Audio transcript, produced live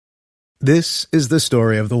This is the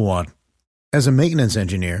story of the one. As a maintenance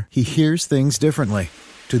engineer, he hears things differently.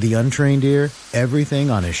 To the untrained ear,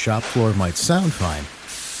 everything on his shop floor might sound fine,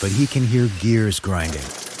 but he can hear gears grinding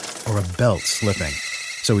or a belt slipping.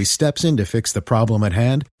 So he steps in to fix the problem at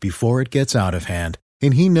hand before it gets out of hand.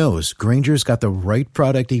 And he knows Grainger's got the right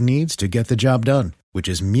product he needs to get the job done, which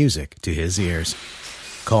is music to his ears.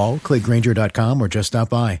 Call, click Grainger.com, or just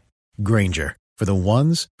stop by. Grainger, for the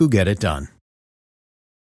ones who get it done.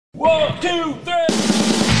 1, 2, 3.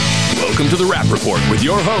 Welcome to the Rap Report with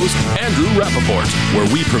your host, Andrew Rappaport,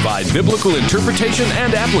 where we provide biblical interpretation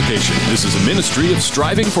and application. This is a ministry of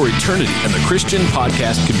Striving for Eternity and the Christian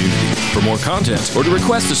podcast community. For more content or to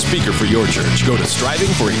request a speaker for your church, go to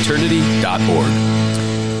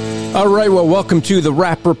strivingforeternity.org. All right, well, welcome to the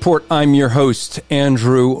Rap Report. I'm your host,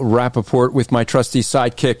 Andrew Rappaport, with my trusty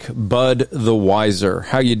sidekick, Bud the Wiser.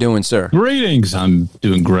 How you doing, sir? Greetings. I'm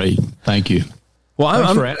doing great. Thank you. Well,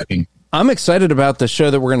 Thanks for asking. I'm excited about the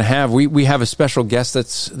show that we're going to have. We have a special guest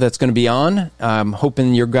that's going to be on. I'm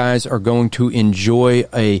hoping your guys are going to enjoy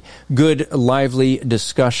a good, lively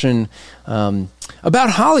discussion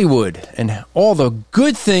about Hollywood and all the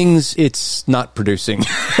good things it's not producing.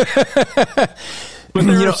 But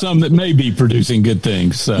there are some that may be producing good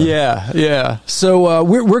things. So. Yeah. So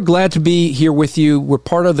we're glad to be here with you. We're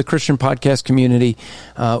part of the Christian podcast community.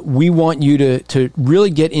 We want you to really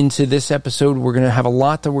get into this episode. We're going to have a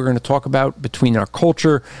lot that we're going to talk about between our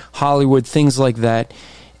culture, Hollywood, things like that.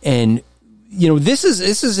 And this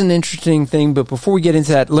is an interesting thing. But before we get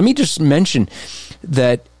into that, let me just mention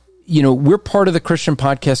that we're part of the Christian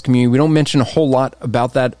podcast community. We don't mention a whole lot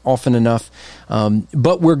about that often enough.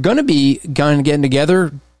 But we're going to be getting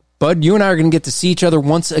together. Bud, you and I are going to get to see each other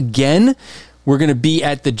once again. We're going to be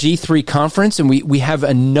at the G3 conference, and we have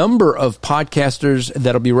a number of podcasters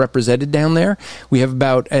that'll be represented down there. We have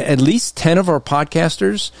about at least 10 of our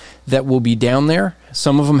podcasters that will be down there.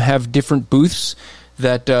 Some of them have different booths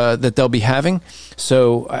that they'll be having.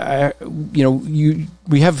 So,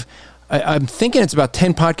 we have... I'm thinking it's about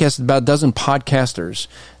 10 podcasts, about a dozen podcasters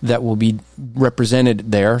that will be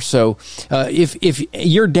represented there. So if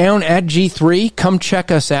you're down at G3, come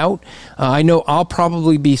check us out. I know I'll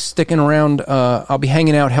probably be sticking around. I'll be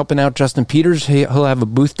hanging out, helping out Justin Peters. He'll have a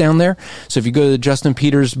booth down there. So if you go to the Justin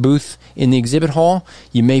Peters booth in the exhibit hall,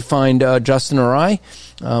 you may find Justin or I.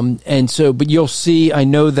 But you'll see, I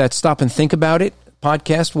know that Stop and Think About It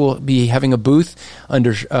podcast will be having a booth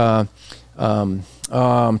under...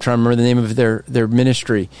 I'm trying to remember the name of their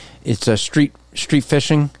ministry. It's a street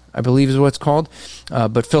fishing, I believe is what it's called.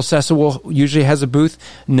 But Phil Sessa usually has a booth.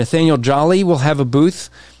 Nathaniel Jolly will have a booth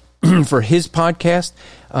for his podcast.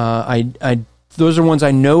 Those are ones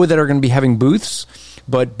I know that are going to be having booths.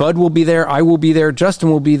 But Bud will be there. I will be there.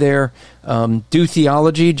 Justin will be there. Do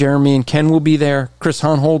Theology. Jeremy and Ken will be there. Chris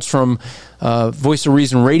Honholtz from Voice of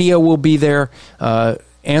Reason Radio will be there.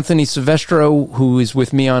 Anthony Silvestro, who is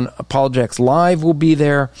with me on Apologetics Live, will be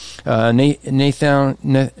there. Nathaniel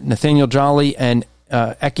Jolly and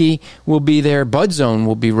Eki will be there. Bud Zone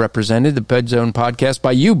will be represented, the Bud Zone podcast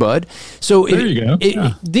by you, Bud. So there you go.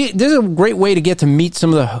 This is a great way to get to meet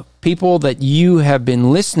some of the people that you have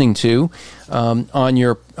been listening to on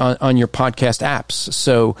your podcast apps.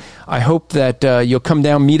 So I hope that you'll come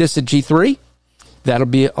down, meet us at G3. That'll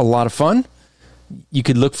be a lot of fun. You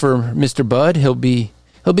could look for Mr. Bud. He'll be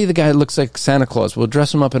the guy that looks like Santa Claus. We'll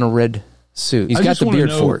dress him up in a red suit. He's got the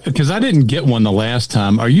beard for it. Because I didn't get one the last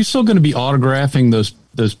time. Are you still going to be autographing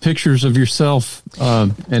those pictures of yourself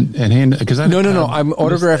and hand? Because No. I'm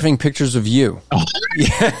autographing pictures of you. Oh.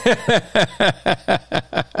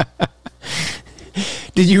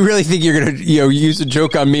 Did you really think you're going to use a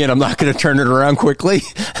joke on me and I'm not going to turn it around quickly?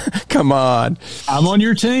 Come on. I'm on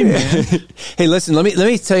your team, man. Hey, listen, let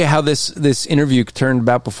me tell you how this interview turned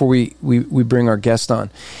about before we bring our guest on.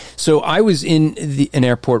 So I was in an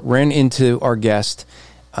airport, ran into our guest,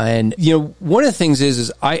 and one of the things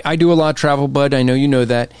is I do a lot of travel, Bud. I know you know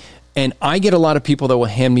that. And I get a lot of people that will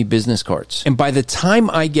hand me business cards. And by the time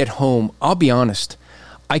I get home, I'll be honest,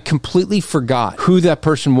 I completely forgot who that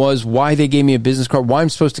person was, why they gave me a business card, why I'm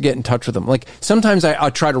supposed to get in touch with them. Like sometimes I'll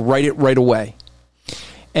try to write it right away.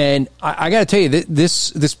 And I got to tell you,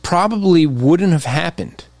 this probably wouldn't have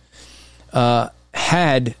happened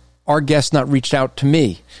had our guest not reached out to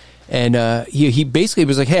me. And he basically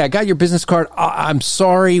was like, hey, I got your business card. I'm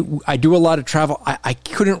sorry. I do a lot of travel. I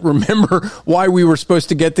couldn't remember why we were supposed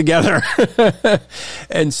to get together.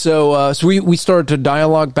 And so we started to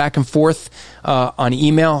dialogue back and forth on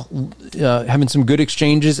email, having some good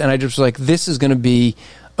exchanges. And I just was like, this is going to be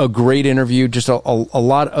a great interview. Just a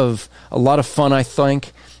lot of fun, I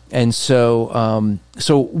think. And so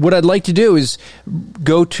what I'd like to do is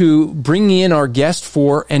go to bringing in our guest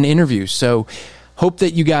for an interview. So hope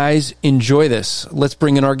that you guys enjoy this. Let's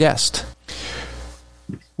bring in our guest.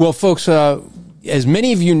 Well, folks, as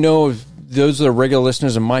many of you know, those that are regular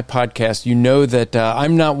listeners of my podcast, you know that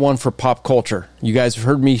I'm not one for pop culture. You guys have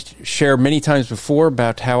heard me share many times before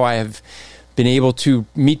about how I have been able to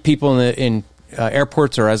meet people in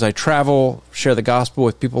airports or as I travel, share the gospel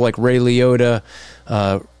with people like Ray Liotta,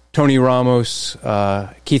 Tony Ramos,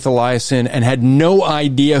 Keith Eliason, and had no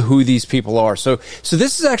idea who these people are. So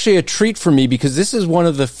this is actually a treat for me because this is one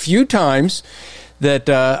of the few times that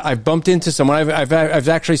I've bumped into someone. I've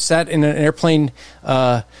actually sat in an airplane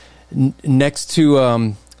next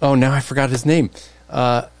to now I forgot his name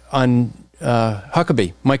on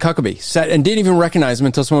Huckabee, Mike Huckabee, sat and didn't even recognize him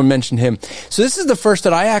until someone mentioned him. So this is the first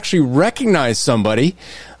that I actually recognize somebody,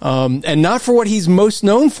 and not for what he's most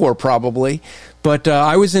known for, probably. But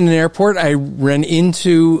I was in an airport. I ran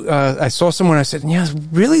into, I saw someone. I said, "Yeah, it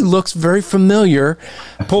really looks very familiar."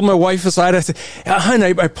 I pulled my wife aside. I said, "Hun,"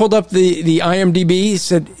 I pulled up the IMDb.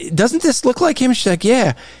 Said, "Doesn't this look like him?" She's like,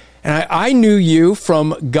 "Yeah." And I knew you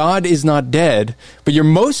from God Is Not Dead, but you're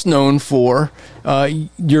most known for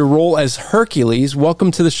your role as Hercules.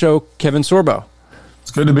 Welcome to the show, Kevin Sorbo.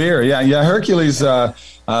 It's good to be here. Yeah. Hercules,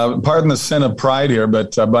 pardon the sin of pride here,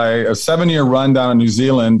 but by a 7-year run down in New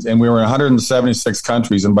Zealand, and we were in 176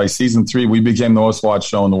 countries, and by season 3, we became the most watched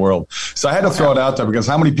show in the world. So I had to throw it out there because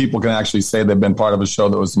how many people can actually say they've been part of a show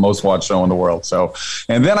that was the most watched show in the world? So,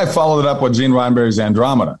 and then I followed it up with Gene Roddenberry's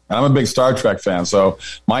Andromeda. And I'm a big Star Trek fan. So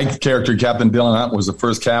my character, Captain Dylan Hunt, was the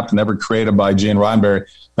first captain ever created by Gene Roddenberry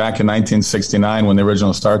back in 1969 when the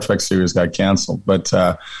original Star Trek series got canceled. But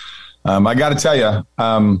I got to tell you,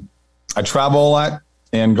 I travel a lot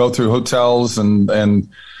and go through hotels and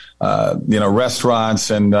restaurants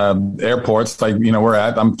and airports like, we're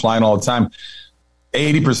at. I'm flying all the time.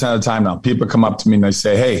 80% of the time now, people come up to me and they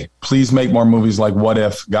say, "Hey, please make more movies like What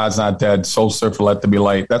If, God's Not Dead, Soul Surfer, Let There Be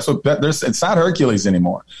Light." It's not Hercules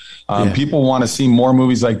anymore. People want to see more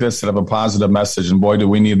movies like this that have a positive message. And boy, do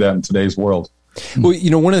we need that in today's world. Well,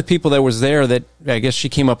 one of the people that was there that I guess she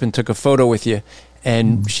came up and took a photo with you,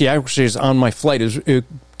 and she actually is on my flight. It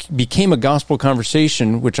became a gospel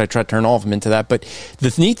conversation, which I tried to turn all of them into that. But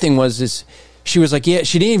the neat thing is she was like, "Yeah,"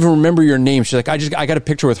 she didn't even remember your name. She's like, I got a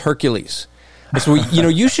picture with Hercules. So,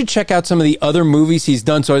 you should check out some of the other movies he's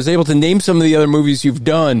done. So I was able to name some of the other movies you've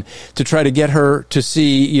done to try to get her to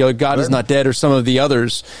see, God Is Not Dead or some of the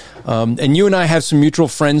others. And you and I have some mutual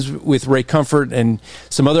friends with Ray Comfort and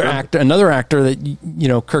some other another actor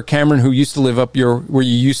that, Kirk Cameron, who used to live up where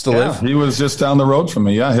you used to live. He was just down the road from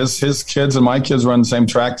me. Yeah. His kids and my kids run the same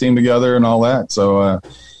track team together and all that. So,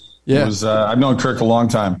 I've known Kirk a long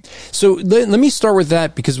time. So let me start with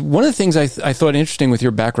that, because one of the things I thought interesting with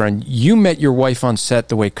your background, you met your wife on set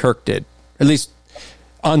the way Kirk did. At least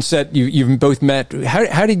on set, you've both met.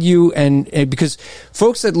 How did you, and because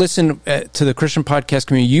folks that listen to the Christian podcast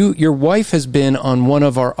community, your wife has been on one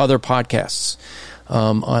of our other podcasts,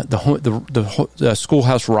 the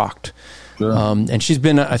Schoolhouse Rocked. Sure. And she's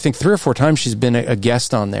been, I think 3 or 4 times she's been a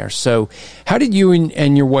guest on there. So how did you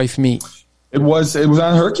and your wife meet? It was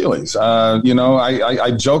on Hercules.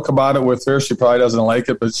 I joke about it with her. She probably doesn't like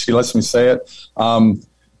it, but she lets me say it.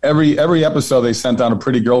 Every episode they sent down a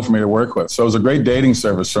pretty girl for me to work with. So it was a great dating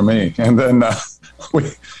service for me. And then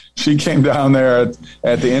she came down there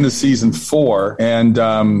at the end of season 4, and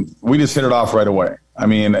we just hit it off right away. I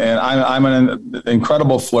mean, and I'm an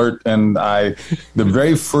incredible flirt. And the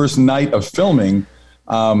very first night of filming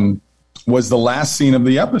was the last scene of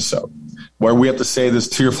the episode, where we have to say this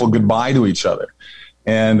tearful goodbye to each other.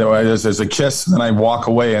 And there's a kiss, and then I walk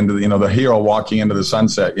away into the hero walking into the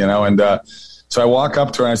sunset, and so I walk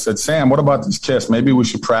up to her and I said, "Sam, what about this kiss? Maybe we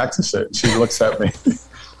should practice it." She looks at me.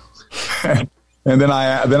 And then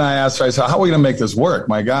I asked her, I said, "How are we going to make this work?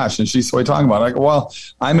 My gosh." And she said, "What are you talking about?" I go, "Well,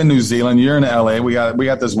 I'm in New Zealand, you're in LA. We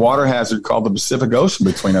got this water hazard called the Pacific Ocean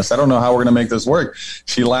between us. I don't know how we're going to make this work."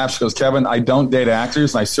 She laughs. She goes, "Kevin, I don't date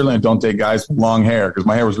actors, and I certainly don't date guys with long hair," because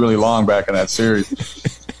my hair was really long back in that series.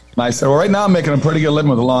 And I said, "Well, right now I'm making a pretty good living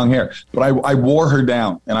with the long hair." But I wore her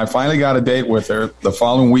down, and I finally got a date with her the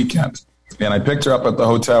following weekend. And I picked her up at the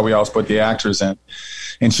hotel we always put the actors in.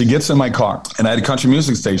 And she gets in my car, and I had a country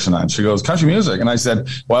music station on. She goes, "Country music?" And I said,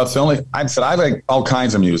 "Well, I like all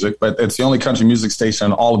kinds of music, but it's the only country music station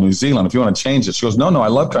in all of New Zealand. If you want to change it." She goes, No, I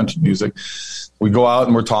love country music." We go out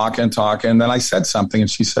and we're talking. And then I said something, and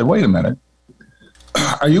she said, "Wait a minute.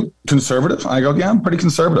 Are you conservative?" I go, "Yeah, I'm pretty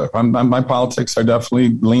conservative. My politics are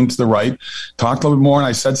definitely lean to the right." Talked a little bit more, and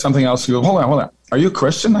I said something else. She goes, Hold on. "Are you a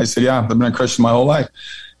Christian?" I said, "Yeah, I've been a Christian my whole life."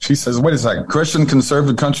 She says, wait a second, Christian,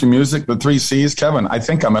 conservative, country music, the 3 C's. Kevin, I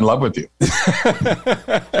think I'm in love with you.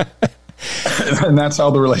 And that's how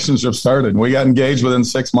the relationship started. We got engaged within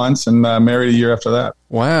 6 months and married a year after that.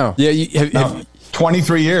 Wow. Yeah.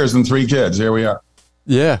 23 years and 3 kids. Here we are.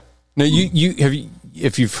 Yeah. Now,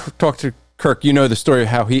 if you've talked to Kirk, you know the story of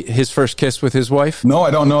how his first kiss with his wife? No, I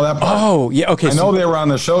don't know that part. Oh, yeah, okay. I know they were on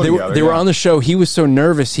the show together. They were on the show. He was so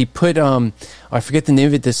nervous. He put, I forget the name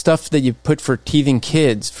of it, the stuff that you put for teething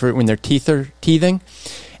kids for when their teeth are teething,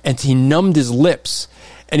 and he numbed his lips.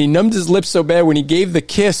 And he numbed his lips so bad when he gave the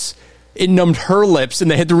kiss, it numbed her lips, and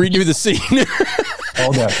they had to redo the scene.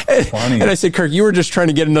 Oh, that's funny. And I said, Kirk, you were just trying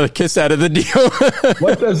to get another kiss out of the deal.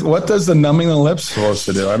 What does the numbing the lips supposed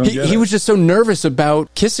to do? I don't get it. He was just so nervous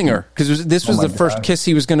about kissing her because this was the first kiss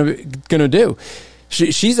he was going to do.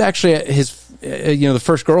 She's actually the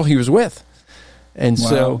first girl he was with, and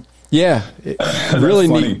so yeah, really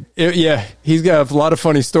neat. He's got a lot of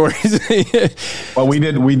funny stories. Well, we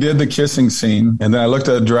did the kissing scene, and then I looked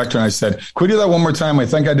at the director and I said, "Can we do that one more time? I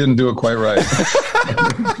think I didn't do it quite right."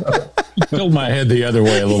 Filled my head the other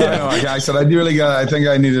way a little bit. I said, I think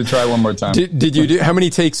I need to try one more time. Did you do? How many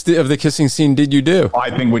takes of the kissing scene did you do?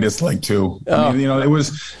 I think we just like 2. I mean,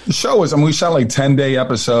 the show was, we shot like 10-day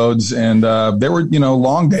episodes, and they were,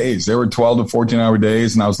 long days. They were 12 to 14-hour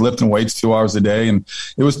days, and I was lifting weights 2 hours a day. And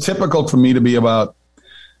it was typical for me to be about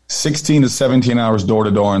 16 to 17 hours door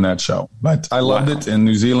to door in that show. But I loved it, and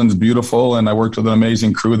New Zealand's beautiful, and I worked with an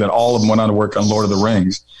amazing crew that all of them went on to work on Lord of the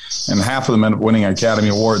Rings. And half of them ended up winning Academy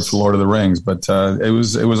Awards for Lord of the Rings. But it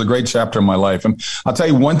was a great chapter in my life. And I'll tell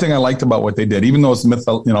you one thing I liked about what they did, even though it's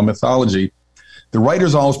mythology, the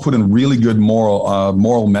writers always put in really good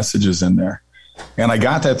moral messages in there. And I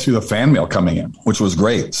got that through the fan mail coming in, which was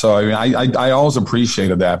great. So I always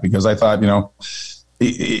appreciated that because I thought,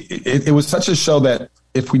 it was such a show that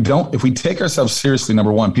if we take ourselves seriously,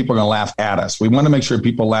 number one, people are going to laugh at us. We want to make sure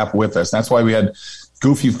people laugh with us. That's why we had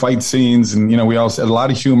goofy fight scenes, and we also had a lot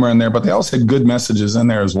of humor in there, but they also had good messages in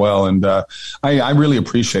there as well. And I really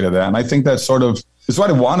appreciated that, and I think that sort of is what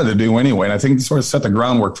I wanted to do anyway. And I think it sort of set the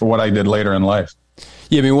groundwork for what I did later in life.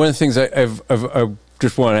 Yeah, I mean, one of the things I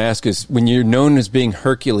just want to ask is, when you're known as being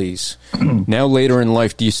Hercules, now later in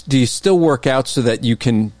life, do you still work out so that you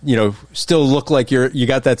can still look like you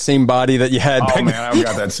got that same body that you had? Oh man, I've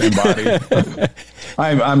got that same body.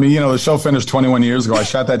 I mean, the show finished 21 years ago. I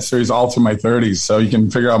shot that series all through my 30s, so you can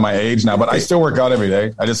figure out my age now. But I still work out every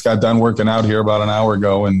day. I just got done working out here about an hour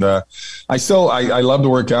ago, and I love to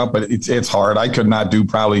work out, but it's hard. I could not do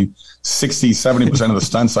probably 60-70% of the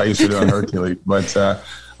stunts I used to do on Hercules, but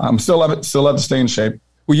I'm still love to stay in shape.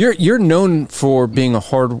 Well, you're known for being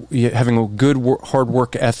having a good hard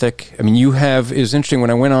work ethic. I mean, it was interesting when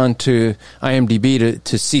I went on to IMDb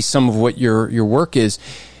to see some of what your work is.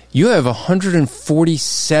 You have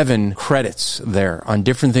 147 credits there on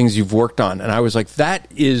different things you've worked on, and I was like, that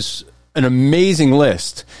is an amazing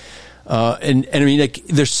list. And I mean, like,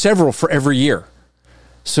 there's several for every year.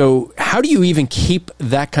 So how do you even keep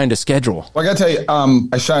that kind of schedule? Well, I got to tell you,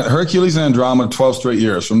 I shot Hercules and Andromeda 12 straight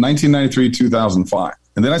years, from 1993 to 2005.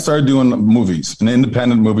 And then I started doing movies, and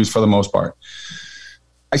independent movies for the most part.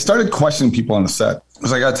 I started questioning people on the set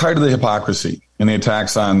because I got tired of the hypocrisy and the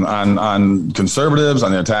attacks on conservatives,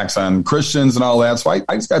 on the attacks on Christians and all that. So I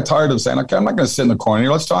just got tired of saying, okay, I'm not going to sit in the corner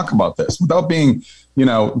here. Let's talk about this without being,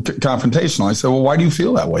 confrontational. I said, well, why do you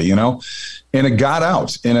feel that way? And it got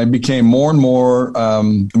out, and it became more and more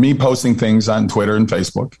me posting things on Twitter and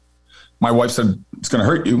Facebook. My wife said, it's going to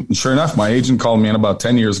hurt you. And sure enough, my agent called me in about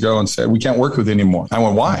 10 years ago and said, we can't work with you anymore. I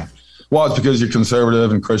went, why? Well, it's because you're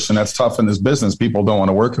conservative and Christian. That's tough in this business. People don't want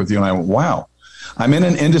to work with you. And I went, wow. I'm in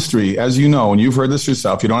an industry, as you know, and you've heard this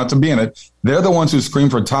yourself. You don't have to be in it. They're the ones who scream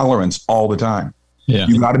for tolerance all the time. Yeah.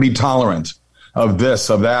 You've got to be tolerant of this,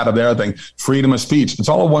 of that, of the other thing. Freedom of speech. It's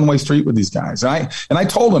all a one-way street with these guys. And I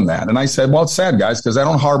told them that. And I said, well, it's sad, guys, because I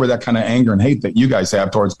don't harbor that kind of anger and hate that you guys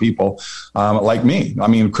have towards people like me. I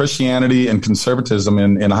mean, Christianity and conservatism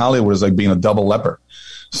in Hollywood is like being a double leper.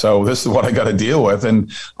 So this is what I got to deal with. And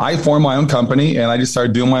I formed my own company, and I just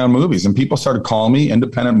started doing my own movies. And people started calling me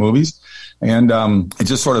independent movies. And it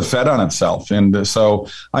just sort of fed on itself. And so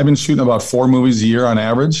I've been shooting about 4 movies a year on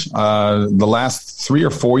average. The last 3 or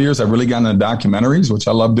 4 years, I've really gotten into documentaries, which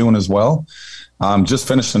I love doing as well. Just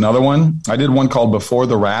finished another one. I did one called Before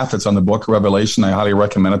the Wrath. It's on the Book of Revelation. I highly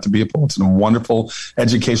recommend it to people. It's a wonderful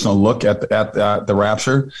educational look at the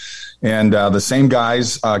rapture. And the same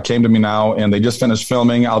guys came to me now, and they just finished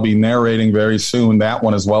filming. I'll be narrating very soon that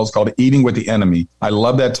one as well. It's called Eating with the Enemy. I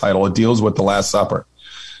love that title. It deals with the Last Supper.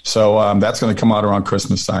 So that's going to come out around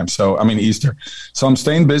Christmas time. Easter. So I'm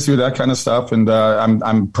staying busy with that kind of stuff, and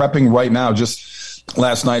I'm prepping right now. Just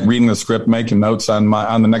last night reading the script, making notes on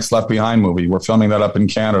the next Left Behind movie. We're filming that up in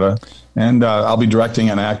Canada, and I'll be directing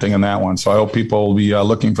and acting in that one. So I hope people will be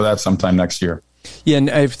looking for that sometime next year. Yeah,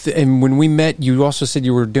 and when we met, you also said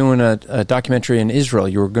you were doing a documentary in Israel.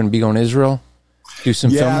 You were going to be going to Israel? Do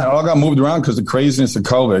some filming? Yeah, it all got moved around because the craziness of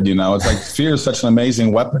COVID. It's like fear is such an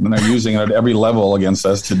amazing weapon, and they're using it at every level against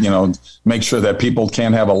us to, make sure that people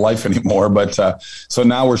can't have a life anymore. But so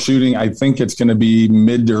now we're shooting. I think it's going to be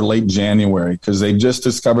mid or late January because they just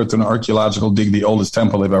discovered through an archaeological dig the oldest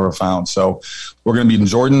temple they've ever found. So we're going to be in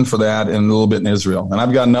Jordan for that and a little bit in Israel. And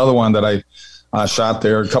I've got another one that I shot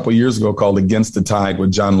there a couple of years ago called Against the Tide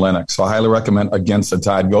with John Lennox. So I highly recommend Against the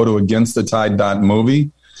Tide. Go to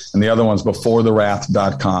againstthetide.movie. And the other one's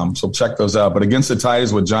beforethewrath.com. So check those out. But Against the Tide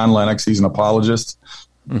is with John Lennox. He's an apologist,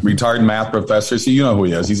 retired math professor. So you know who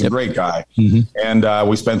he is. He's a great guy. And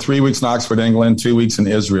we spent 3 weeks in Oxford, England, 2 weeks in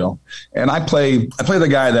Israel. And I play the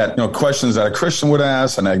guy that, questions that a Christian would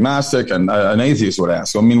ask, an agnostic, and an atheist would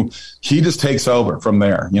ask. So, I mean, he just takes over from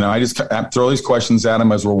there. I just throw these questions at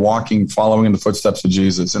him as we're walking, following in the footsteps of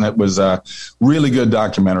Jesus. And it was a really good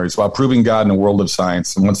documentary. It's about proving God in a world of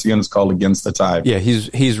science. And once again, it's called Against the Tide. Yeah,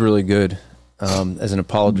 he's really good as an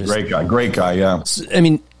apologist. Great guy, yeah. I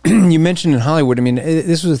mean, you mentioned in Hollywood. I mean,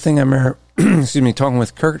 this was the thing I remember, talking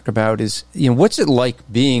with Kirk about is, what's it like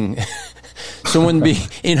being someone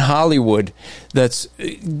in Hollywood that's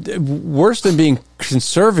worse than being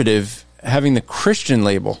conservative, having the Christian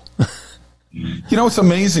label? It's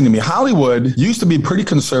amazing to me. Hollywood used to be a pretty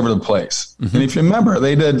conservative place. And if you remember,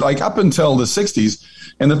 they did up until the 60s.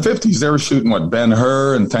 In the 50s, they were shooting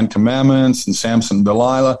Ben-Hur and Ten Commandments and Samson and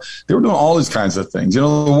Delilah. They were doing all these kinds of things. The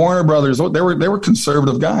Warner Brothers, they were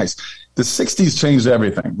conservative guys. The 60s changed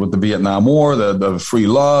everything with the Vietnam War, the free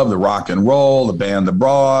love, the rock and roll, the band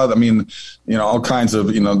abroad. I mean, all kinds of,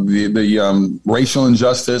 the racial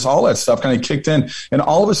injustice, all that stuff kind of kicked in. And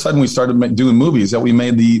all of a sudden we started doing movies that we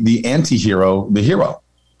made the anti-hero the hero.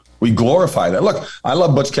 We glorify that. Look, I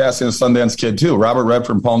love Butch Cassidy and Sundance Kid too. Robert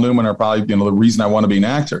Redford and Paul Newman are probably, the reason I want to be an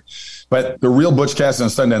actor. But the real Butch Cassidy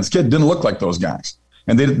and Sundance Kid didn't look like those guys.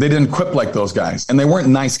 And they didn't quip like those guys. And they weren't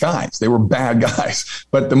nice guys. They were bad guys.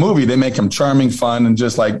 But the movie, they make them charming, fun, and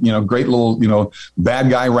just great little,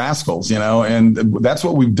 bad guy rascals, and that's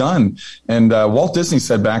what we've done. And Walt Disney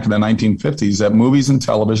said back in the 1950s that movies and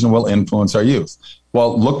television will influence our youth.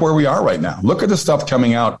 Well, look where we are right now. Look at the stuff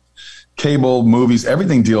coming out. Cable, movies,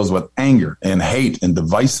 everything deals with anger and hate and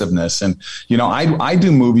divisiveness. And, I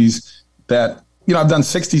do movies that, I've done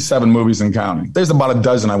 67 movies and counting. There's about a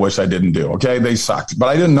dozen I wish I didn't do. Okay. They sucked, but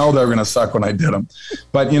I didn't know they were going to suck when I did them.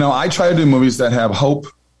 But, I try to do movies that have hope,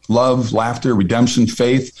 love, laughter, redemption,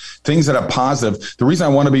 faith, things that are positive. The reason I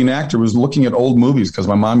want to be an actor was looking at old movies because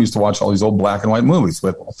my mom used to watch all these old black and white movies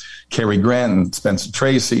with Cary Grant and Spencer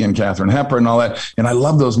Tracy and Katharine Hepburn and all that. And I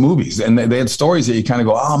love those movies. And they had stories that you kind of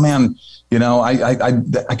go, oh man,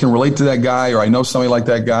 I can relate to that guy, or I know somebody like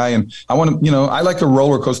that guy. And I want to, I like a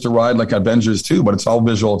roller coaster ride like Avengers 2, but it's all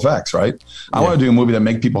visual effects, right? I want to do a movie that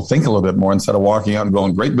make people think a little bit more instead of walking out and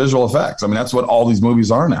going, great visual effects. I mean, that's what all these movies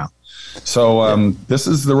are now. So this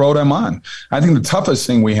is the road I'm on. I think the toughest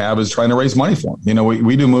thing we have is trying to raise money for them.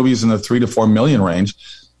 We do movies in the $3 to $4 million range.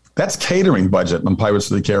 That's catering budget on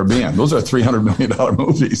Pirates of the Caribbean. Those are $300 million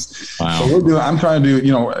movies. Wow. So I'm trying to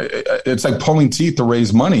do, it's like pulling teeth to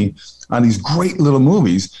raise money on these great little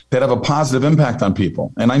movies that have a positive impact on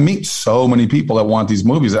people. And I meet so many people that want these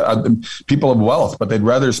movies, people of wealth, but they'd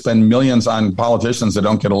rather spend millions on politicians that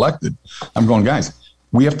don't get elected. I'm going, guys,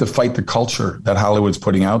 we have to fight the culture that Hollywood's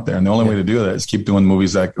putting out there. And the only way to do that is keep doing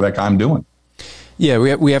movies like I'm doing. Yeah,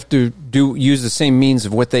 we have to use the same means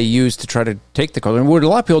of what they use to try to take the culture. And what a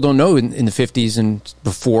lot of people don't know in the 50s and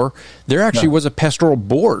before, there actually was a pastoral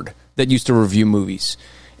board that used to review movies.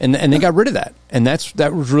 And they got rid of that. And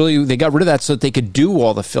that was really, they got rid of that so that they could do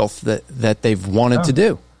all the filth that they've wanted to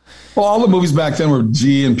do. Well, all the movies back then were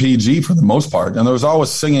G and PG for the most part. And there was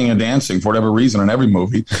always singing and dancing for whatever reason in every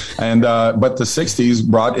movie. And but the 60s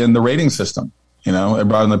brought in the rating system. It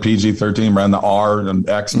brought in the PG-13, brought in the R and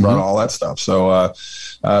X, brought all that stuff. So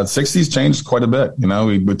 60s changed quite a bit.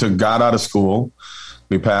 We took God out of school.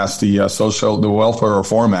 We passed the Welfare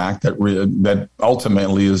Reform Act that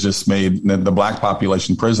ultimately has just made the black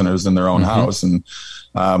population prisoners in their own house. And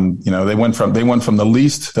they went from the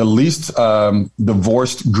least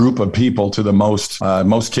divorced group of people to the most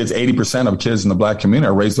kids. 80% of kids in the black community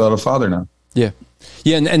are raised without a father now. Yeah.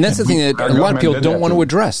 Yeah, and that's the thing that a lot of people don't want to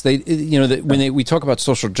address. When we talk about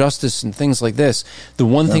social justice and things like this, the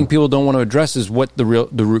one thing people don't want to address is what the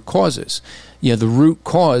root cause is. The root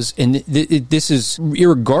cause, and this is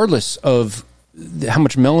irregardless of how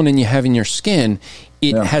much melanin you have in your skin,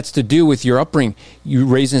 it has to do with your upbringing. You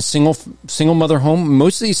raise in a single mother home.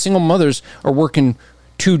 Most of these single mothers are working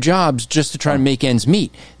 2 jobs just to try to make ends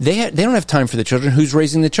meet. They don't have time for the children. Who's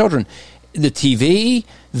raising the children? The TV,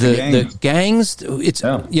 the gangs. It's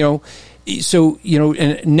So,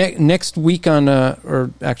 and next week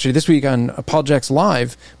or actually this week on Apologetics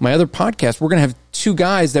Live, my other podcast, we're going to have 2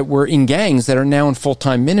 guys that were in gangs that are now in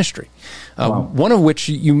full-time ministry. One of which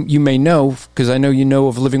you may know, because I know you know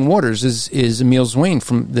of Living Waters, is Emil Zwane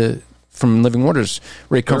from Living Waters,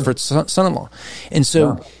 Ray Comfort's son-in-law. And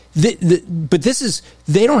so... but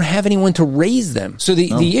they don't have anyone to raise them. So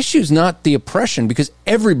the issue is not the oppression, because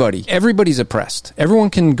everybody's oppressed. Everyone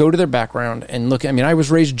can go to their background and look. I mean, I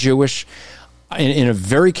was raised Jewish in a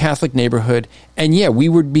very Catholic neighborhood, and we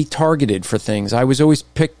would be targeted for things. I was always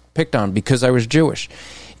picked on because I was Jewish.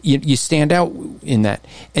 You stand out in that,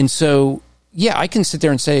 and so. Yeah, I can sit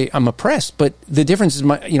there and say I'm oppressed, but the difference is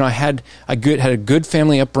I had a good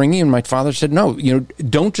family upbringing, and my father said, no,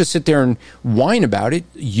 don't just sit there and whine about it.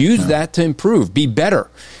 Use that to improve, be better.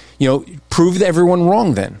 Prove everyone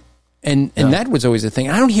wrong then. And that was always the thing.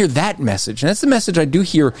 I don't hear that message. And that's the message I do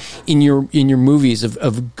hear in your movies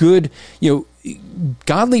of good,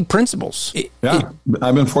 godly principles.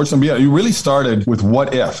 I've been fortunate to be. You really started with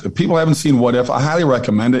What If. If people haven't seen What If, I highly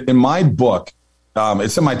recommend it. In my book,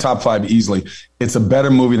 it's in my top 5 easily. It's a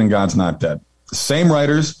better movie than God's Not Dead. The same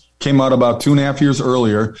writers came out about 2.5 years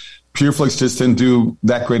earlier. PureFlix just didn't do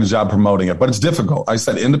that great a job promoting it, but it's difficult. I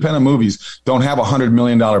said independent movies don't have $100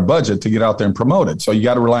 million budget to get out there and promote it. So you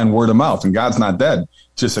got to rely on word of mouth, and God's Not Dead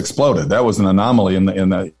just exploded. That was an anomaly in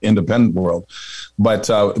the independent world. But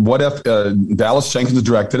What If, Dallas Jenkins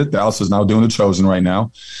directed it. Dallas is now doing The Chosen right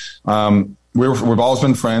now. We've always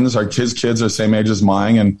been friends. Our kids are the same age as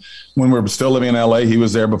mine. And when we were still living in LA, he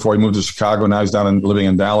was there before he moved to Chicago. Now he's living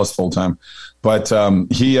in Dallas full time. But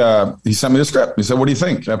he sent me the script. He said, "What do you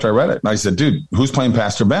think?" After I read it, and I said, "Dude, who's playing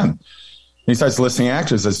Pastor Ben?" And he starts listing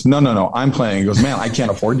actors. I said, No, I'm playing. He goes, "Man, I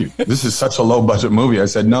can't afford you. This is such a low budget movie." I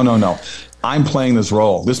said, No. I'm playing this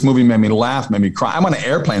role. This movie made me laugh, made me cry. I'm on an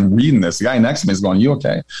airplane reading this. The guy next to me is going, "You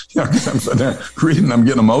okay?" I'm sitting there reading. I'm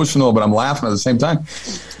getting emotional, but I'm laughing at the same time.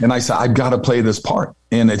 And I said, "I've got to play this part."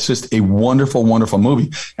 And it's just a wonderful, wonderful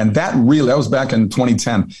movie. And that was back in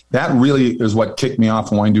 2010. That really is what kicked me off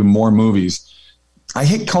and wanting to do more movies. I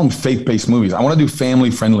hate calling them faith-based movies. I want to do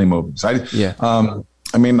family-friendly movies. What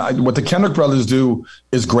the Kendrick brothers do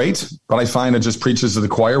is great, but I find it just preaches to the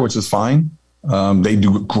choir, which is fine. They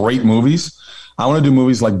do great movies. I want to do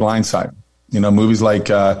movies like Blindside, movies like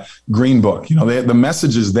Green Book. The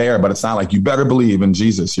message is there, but it's not like you better believe in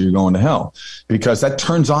Jesus or you're going to hell, because that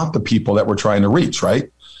turns off the people that we're trying to reach, right?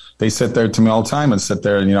 They sit there to me all the time and sit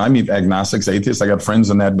there, and I meet agnostics, atheists. I got friends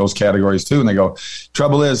in those categories too, and they go,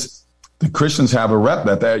 "Trouble is, the Christians have a rep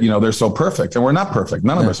that they're so perfect, and we're not perfect.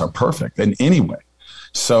 None of us are perfect in any way."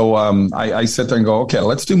 So I sit there and go, okay,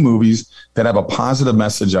 let's do movies that have a positive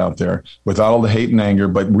message out there without all the hate and anger,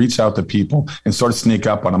 but reach out to people and sort of sneak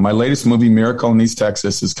up on them. My latest movie, Miracle in East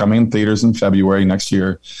Texas, is coming in theaters in February next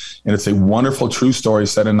year. And it's a wonderful true story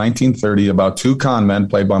set in 1930 about 2 con men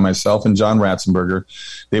played by myself and John Ratzenberger.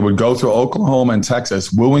 They would go through Oklahoma and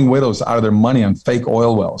Texas, wooing widows out of their money on fake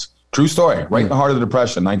oil wells. True story, right in the heart of the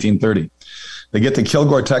Depression, 1930. They get to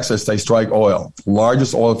Kilgore, Texas. They strike oil,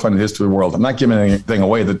 largest oil fund in the history of the world. I'm not giving anything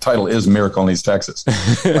away. The title is Miracle in East Texas.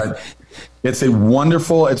 It's a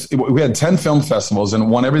wonderful, we had 10 film festivals and it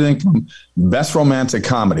won everything from best romantic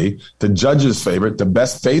comedy to judge's favorite to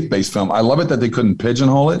best faith-based film. I love it that they couldn't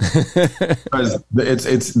pigeonhole it because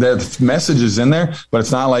it's the message is in there, but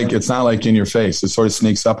it's not like in your face. It sort of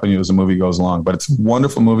sneaks up on you as the movie goes along, but it's a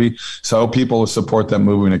wonderful movie. So I hope people will support that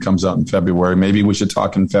movie when it comes out in February. Maybe we should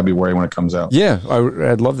talk in February when it comes out. Yeah,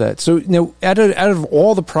 I'd love that. So now, out of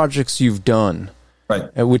all the projects you've done, right,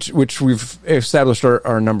 which we've established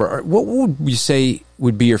our number, what would you say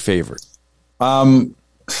would be your favorite? I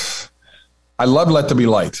love Let There Be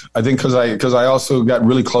Light. I think because I also got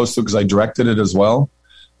really close to it because I directed it as well.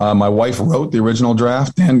 My wife wrote the original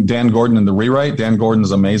draft. Dan Gordon in the rewrite. Dan Gordon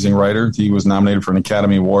is an amazing writer. He was nominated for an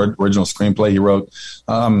Academy Award, original screenplay. He wrote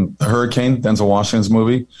Hurricane, Denzel Washington's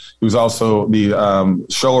movie. He was also the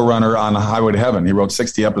showrunner on Highway to Heaven. He wrote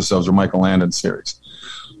 60 episodes of Michael Landon's series.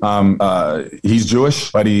 He's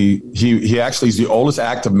Jewish, but he actually is the oldest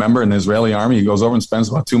active member in the Israeli army. He goes over and spends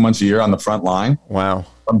about 2 months a year on the front line. Wow.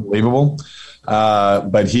 Unbelievable.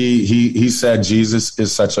 But he said Jesus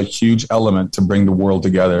is such a huge element to bring the world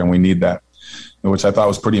together, and we need that, which I thought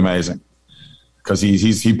was pretty amazing because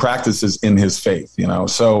he practices in his faith,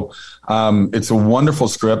 So it's a wonderful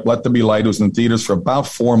script. Let There Be Light was in theaters for about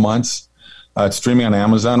 4 months. It's streaming on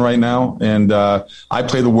Amazon right now. And I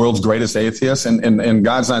play the world's greatest atheist. And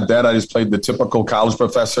God's Not Dead, I just played the typical college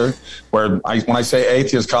professor where when I say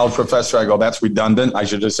atheist college professor, I go, that's redundant. I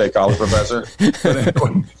should just say college professor. But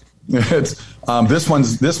anyway, it's,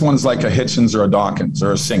 this one's like a Hitchens or a Dawkins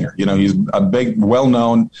or a singer. You know, he's a big,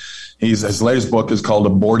 well-known. His latest book is called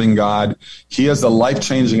Aborting God. He has a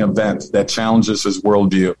life-changing event that challenges his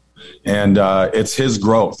worldview. And it's his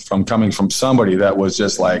growth from coming from somebody that was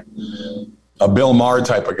just like a Bill Maher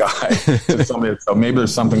type of guy to somebody. So maybe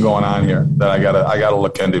there's something going on here that I gotta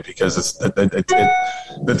look into, because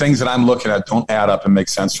the things that I'm looking at don't add up and make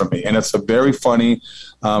sense for me. And it's a very funny,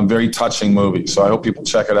 very touching movie. So I hope people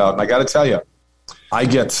check it out. And I got to tell you, I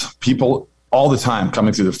get people all the time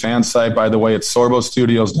coming through the fan site. By the way, it's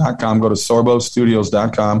sorbostudios.com. Go to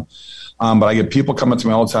sorbostudios.com. But I get people coming to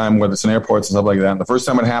me all the time, whether it's in airports and stuff like that. And the first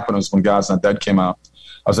time it happened was when God's Not Dead came out.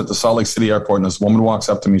 I was at the Salt Lake City airport, and this woman walks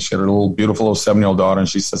up to me. She had her beautiful little 7-year-old daughter, and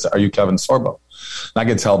she says, "Are you Kevin Sorbo?" And I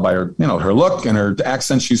could tell by her, her look and her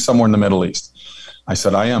accent, she's somewhere in the Middle East. I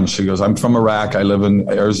said, "I am." She goes, "I'm from Iraq. I live in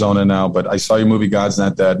Arizona now, but I saw your movie God's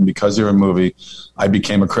Not Dead, and because you're a movie, I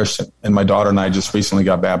became a Christian. And my daughter and I just recently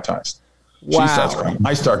got baptized." Wow. She starts crying.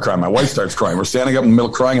 I start crying. My wife starts crying. We're standing up in the middle,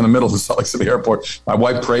 crying in the middle of the Salt Lake City airport. My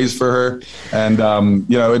wife prays for her. And,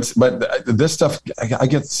 but this stuff, I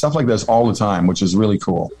get stuff like this all the time, which is really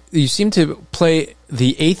cool. You seem to play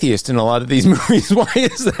the atheist in a lot of these movies. Why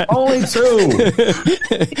is that? Only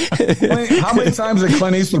 2. How many times did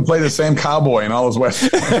Clint Eastwood play the same cowboy in all his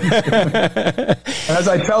westerns? As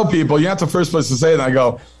I tell people, you're not the first person to say that. I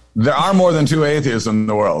go, there are more than 2 atheists in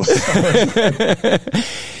the world.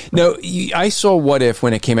 No, I saw What If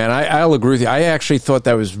when it came out. I'll agree with you. I actually thought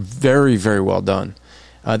that was very, very well done.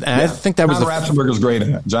 And I think that was John Ratzenberger's great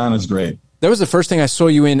in it. John is great. That was the first thing I saw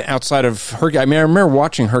you in outside of Hercules. I mean, I remember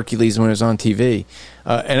watching Hercules when it was on TV.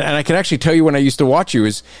 And I can actually tell you when I used to watch you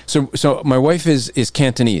is, so my wife is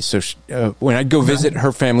Cantonese. So when I'd go visit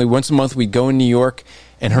her family once a month, we'd go in New York,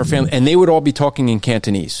 and her family, and they would all be talking in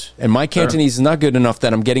Cantonese. And my Cantonese is not good enough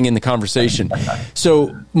that I'm getting in the conversation.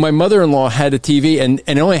 So my mother-in-law had a TV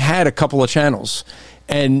and only had a couple of channels.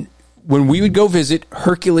 And when we would go visit,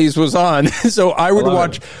 Hercules was on. So I would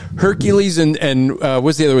watch Hercules and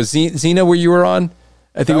what's the other one? Xena, where you were on?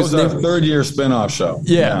 I think that was our third-year spinoff show.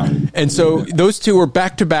 Yeah. And so those two were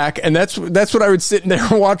back-to-back, and that's what I would sit in there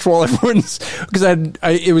and watch while everyone's, because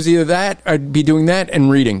it was either that, I'd be doing that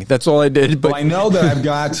and reading. That's all I did. But well, I know that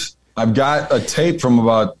I've got a tape from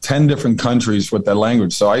about 10 different countries with that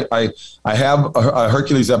language. So I have a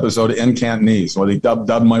Hercules episode in Cantonese where they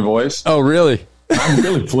dubbed my voice. Oh, really? I'm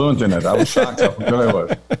really fluent in it. I was shocked how good I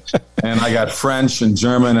was. And I got French and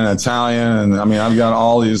German and Italian, and I mean, I've got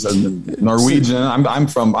all these Norwegian.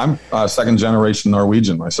 I'm second generation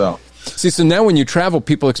Norwegian myself. See, so now when you travel,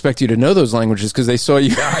 people expect you to know those languages because they saw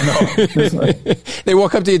you. Yeah, I know. They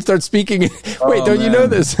walk up to you and start speaking. Wait, don't you know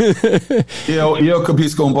this? Io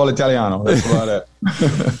capisco un po' l'italiano. That's about it.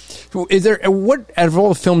 Is there what out of all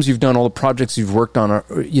the films you've done, all the projects you've worked on,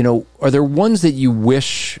 are there ones that you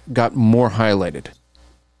wish got more highlighted?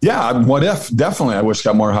 Yeah, What If? Definitely, I wish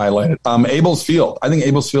got more highlighted. Abel's Field. I think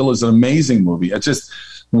Abel's Field is an amazing movie. It's just,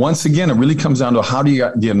 once again, it really comes down to how do you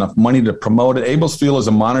get enough money to promote it. Abel's Field is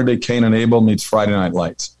a modern day Cain and Abel meets Friday Night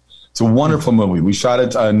Lights. It's a wonderful movie. We shot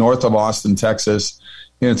it north of Austin, Texas.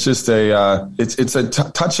 It's just it's a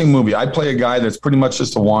touching movie. I play a guy that's pretty much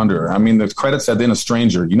just a wanderer. I mean, the credits said then a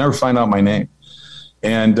stranger. You never find out my name,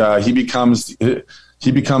 and he becomes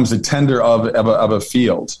the tender of a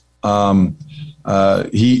field.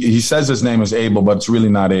 He says his name is Abel, but it's really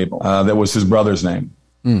not Abel. That was his brother's name.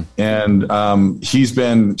 And he's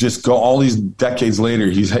been all these decades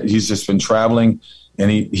later. He's just been traveling,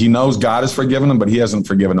 and he knows God has forgiven him, but he hasn't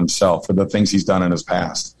forgiven himself for the things he's done in his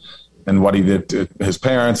past. And what he did to his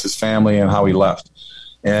parents, his family, and how he left.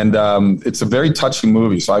 And it's a very touching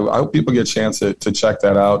movie. So I hope people get a chance to check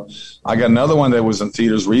that out. I got another one that was in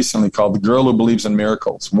theaters recently called The Girl Who Believes in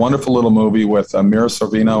Miracles. Wonderful little movie with Mira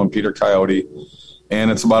Sorvino and Peter Coyote. And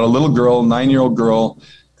it's about a little girl, 9-year-old girl,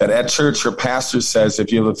 that at church her pastor says,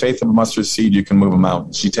 if you have the faith of a mustard seed, you can move a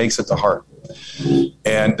mountain. She takes it to heart.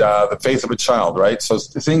 And the faith of a child, right? So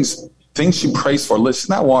things she prays for. She's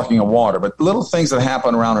not walking on water, but little things that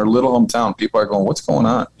happen around her little hometown. People are going, what's going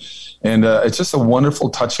on? And it's just a wonderful,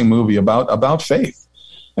 touching movie about faith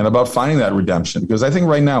and about finding that redemption. Because I think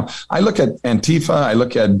right now, I look at Antifa, I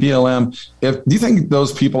look at BLM. Do you think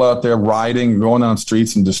those people out there rioting, going on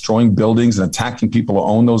streets and destroying buildings and attacking people who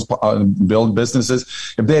own those build businesses,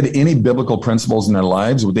 if they had any biblical principles in their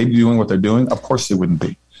lives, would they be doing what they're doing? Of course they wouldn't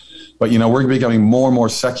be. But, we're becoming more and more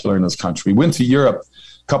secular in this country. We went to Europe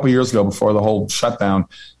couple of years ago before the whole shutdown.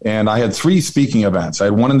 And I had 3 speaking events. I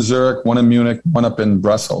had one in Zurich, one in Munich, one up in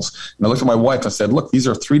Brussels. And I looked at my wife. I said, look, these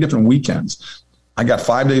are 3 different weekends. I got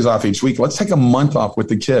 5 days off each week. Let's take a month off with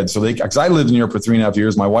the kids. Because I lived in Europe for 3.5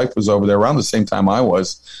 years. My wife was over there around the same time I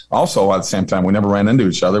was. Also at the same time, we never ran into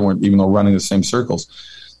each other, even though running the same circles.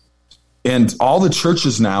 And all the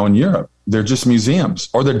churches now in Europe, they're just museums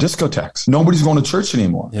or they're discotheques. Nobody's going to church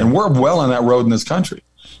anymore. Yeah. And we're well on that road in this country.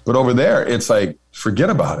 But over there, it's like, forget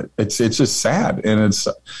about it. It's just sad. And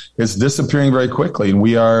it's disappearing very quickly. And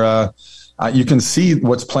we are, you can see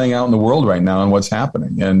what's playing out in the world right now and what's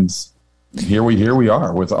happening. And here we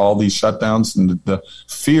are with all these shutdowns and the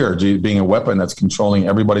fear being a weapon that's controlling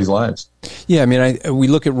everybody's lives. Yeah. I mean, we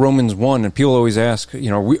look at Romans 1 and people always ask,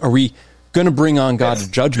 are we going to bring on God's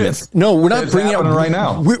judgment? No, we're not bringing it right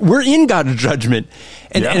now. We're in God's judgment.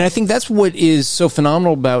 And I think that's what is so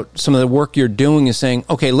phenomenal about some of the work you're doing is saying,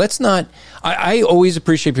 okay, let's not, I always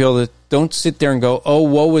appreciate people that don't sit there and go, oh,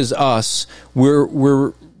 woe is us.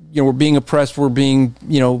 We're being oppressed. We're being,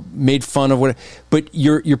 made fun of. Whatever. But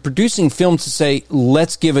you're producing films to say,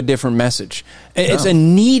 let's give a different message. Yeah. It's a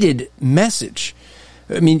needed message.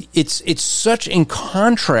 I mean, it's such in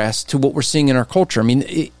contrast to what we're seeing in our culture. I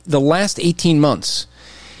mean, the last 18 months,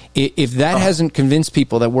 if that hasn't convinced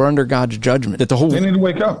people that we're under God's judgment, that they need to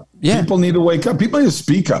wake up. Yeah. People need to wake up. People need to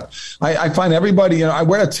speak up. I find everybody,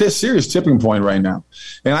 we're at a serious tipping point right now.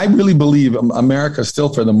 And I really believe America still,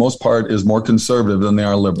 for the most part, is more conservative than they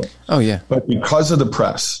are liberal. Oh, yeah. But because of the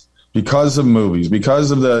press, because of movies,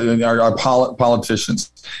 because of our politicians,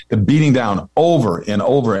 the beating down over and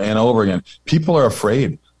over and over again, people are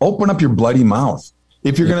afraid. Open up your bloody mouth.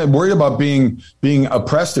 If you're going to worry about being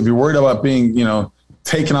oppressed, if you're worried about being,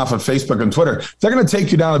 taken off of Facebook and Twitter, they're going to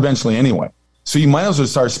take you down eventually anyway. So you might as well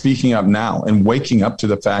start speaking up now and waking up to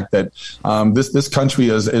the fact that this country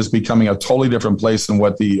is becoming a totally different place than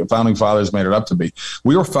what the founding fathers made it up to be.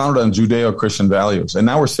 We were founded on Judeo-Christian values, and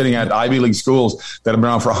now we're sitting at Ivy League schools that have been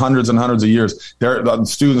around for hundreds and hundreds of years. The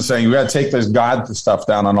students saying, we got to take this God stuff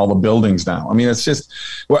down on all the buildings now. I mean, it's just,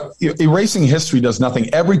 erasing history does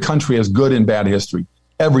nothing. Every country has good and bad history.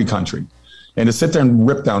 Every country. And to sit there and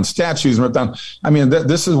rip down statues and rip down, I mean,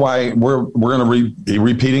 this is why we're going to be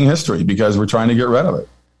repeating history, because we're trying to get rid of it.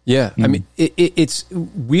 Yeah, I mean, it's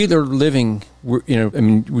we are living.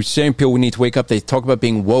 We're saying people need to wake up. They talk about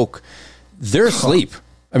being woke. They're asleep.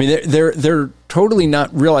 I mean, they're totally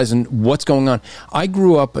not realizing what's going on. I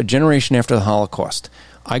grew up a generation after the Holocaust.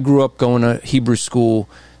 I grew up going to Hebrew school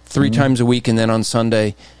 3 times a week, and then on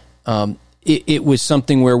Sunday. It was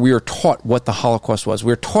something where we were taught what the Holocaust was.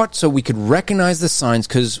 We were taught so we could recognize the signs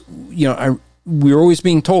because, we were always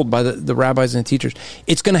being told by the rabbis and the teachers,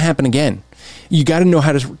 it's going to happen again. You got to know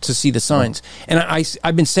how to see the signs. And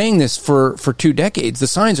I've been saying this for 2 decades. The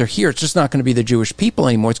signs are here. It's just not going to be the Jewish people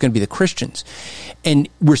anymore. It's going to be the Christians. And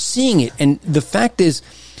we're seeing it. And the fact is,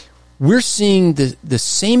 we're seeing the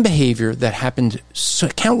same behavior that happened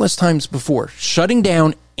countless times before, shutting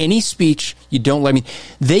down any speech you don't let me.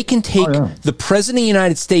 They can take the president of the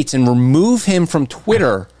United States and remove him from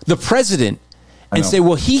Twitter, the president, and say,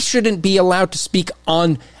 well, he shouldn't be allowed to speak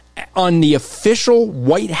on the official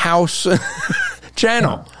White House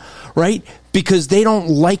channel, right? Because they don't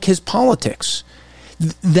like his politics.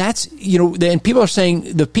 That's, and people are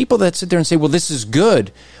saying, the people that sit there and say, well, this is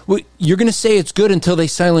good. Well, you're going to say it's good until they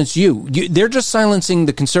silence you. They're just silencing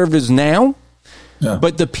the conservatives now. Yeah.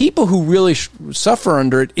 But the people who really suffer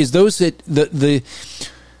under it is those that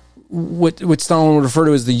what Stalin would refer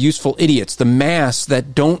to as the useful idiots, the mass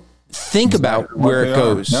that don't think about where it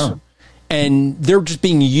goes. Yeah. And they're just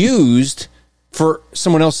being used for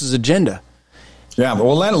someone else's agenda. Yeah,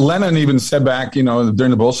 well, Lenin even said back, during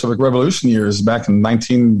the Bolshevik Revolution years, back in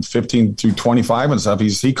 1915 to 25 and stuff,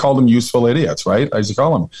 he called them useful idiots, right? I used to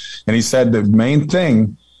call them. And he said the main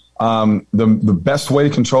thing, the best way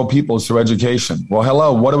to control people is through education. Well,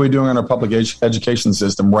 hello, what are we doing in our public education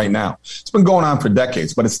system right now? It's been going on for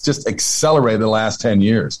decades, but it's just accelerated the last 10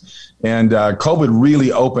 years. And COVID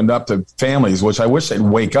really opened up to families, which I wish they'd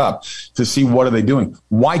wake up to see what are they doing.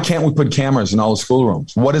 Why can't we put cameras in all the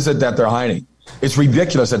schoolrooms? What is it that they're hiding? It's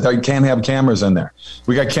ridiculous that they can't have cameras in there.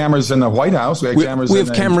 We got cameras in the White House. We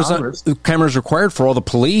have cameras required for all the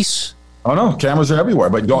police. Oh no, cameras are everywhere,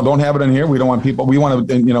 but don't have it in here. We don't want people. We want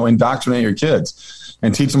to indoctrinate your kids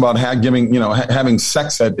and teach them about having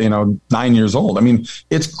sex at 9 years old. I mean,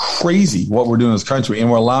 it's crazy what we're doing in this country, and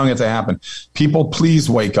we're allowing it to happen. People, please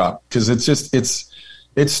wake up, because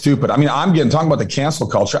it's stupid. I mean, talking about the cancel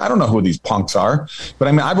culture. I don't know who these punks are, but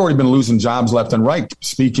I mean, I've already been losing jobs left and right,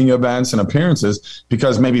 speaking events and appearances,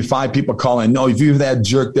 because maybe 5 people call in, no, if you're that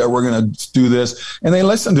jerk there, we're going to do this. And they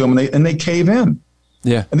listen to them and they cave in.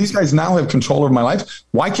 Yeah. And these guys now have control over my life.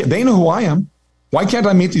 Why can't they know who I am? Why can't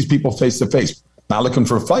I meet these people face to face? Not looking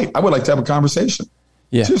for a fight. I would like to have a conversation.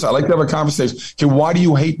 Yeah. Seriously, I'd like to have a conversation. Okay, why do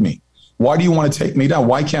you hate me? Why do you want to take me down?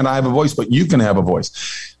 Why can't I have a voice, but you can have a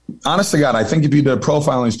voice? Honest to God, I think if you did a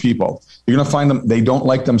profile on these people, you're going to find them, they don't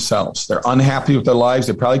like themselves. They're unhappy with their lives.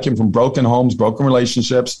 They probably came from broken homes, broken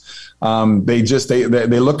relationships. They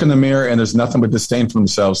look in the mirror and there's nothing but disdain for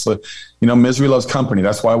themselves. So, misery loves company.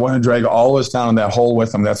 That's why I want to drag all of us down in that hole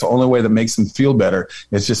with them. That's the only way that makes them feel better.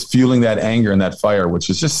 It's just fueling that anger and that fire, which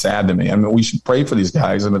is just sad to me. I mean, we should pray for these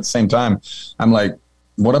guys. And at the same time, I'm like,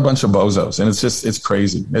 what a bunch of bozos. And it's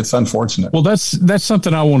crazy. It's unfortunate. Well, that's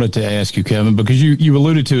something I wanted to ask you, Kevin, because you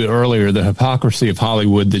alluded to it earlier, the hypocrisy of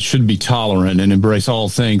Hollywood that should be tolerant and embrace all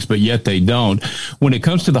things, but yet they don't. When it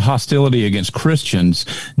comes to the hostility against Christians,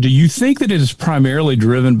 do you think that it is primarily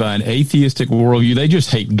driven by an atheistic worldview? They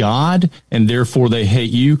just hate God and therefore they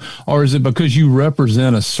hate you? Or is it because you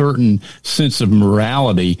represent a certain sense of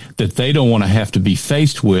morality that they don't want to have to be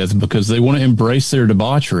faced with because they want to embrace their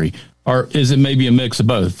debauchery? Or is it maybe a mix of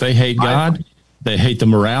both? They hate God, they hate the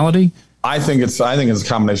morality. I think it's a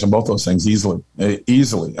combination of both those things easily. When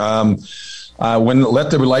Let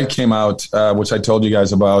There Be Light came out, which I told you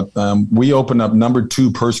guys about, we opened up number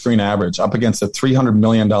 2 per screen average up against a $300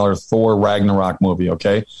 million Thor Ragnarok movie.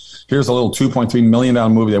 Okay. Here's a little $2.3 million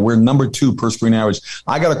movie that we're number 2 per screen average.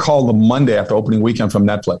 I got a call the Monday after opening weekend from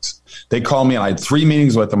Netflix. They called me and I had 3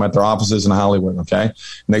 meetings with them at their offices in Hollywood. Okay. And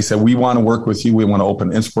they said, we want to work with you. We want to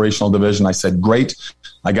open an inspirational division. I said, great.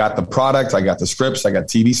 I got the product. I got the scripts. I got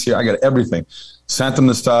TV series. I got everything. Sent them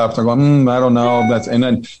the stuff. They're going, I don't know. And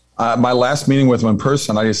then my last meeting with them in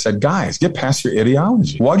person, I just said, guys, get past your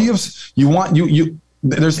ideology. What do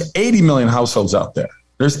there's 80 million households out there.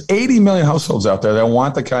 There's 80 million households out there that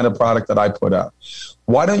want the kind of product that I put out.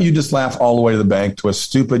 Why don't you just laugh all the way to the bank to a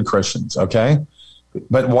stupid Christians, okay?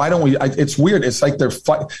 But why don't we? It's weird. It's like it's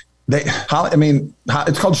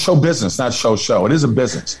called show business, not show. It is a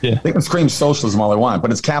business. Yeah. They can scream socialism all they want,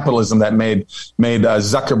 but it's capitalism that made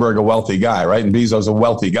Zuckerberg a wealthy guy, right? And Bezos a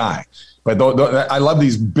wealthy guy. But I love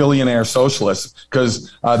these billionaire socialists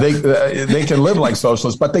because they can live like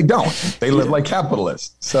socialists, but they don't. They live like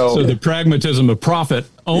capitalists. So the pragmatism of profit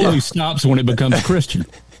only stops when it becomes Christian.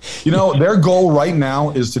 Their goal right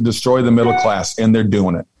now is to destroy the middle class, and they're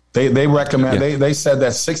doing it. They recommend. Yeah. They said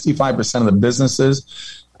that 65% of the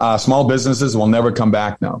businesses, small businesses, will never come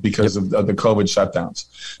back now because of the COVID shutdowns.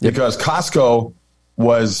 Yep. Because Costco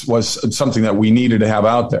was something that we needed to have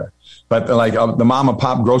out there. But like the mom and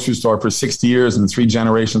pop grocery store for 60 years and 3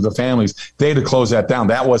 generations of families, they had to close that down.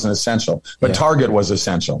 That wasn't essential. But Target was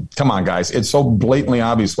essential. Come on, guys. It's so blatantly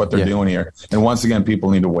obvious what they're doing here. And once again, people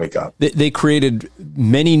need to wake up. They created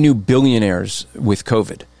many new billionaires with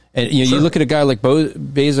COVID. And you look at a guy like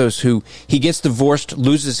Bezos, who he gets divorced,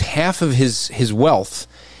 loses half of his wealth,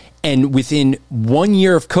 and within 1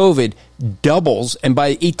 year of COVID, doubles. And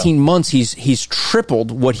by 18 months, he's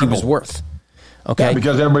tripled what he was worth. Okay. Yeah,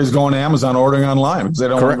 because everybody's going to Amazon ordering online because they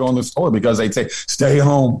don't want to go in the store because they say, stay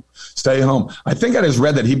home. I think I just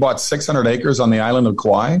read that he bought 600 acres on the island of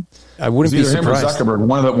Kauai. I wouldn't be surprised. Him or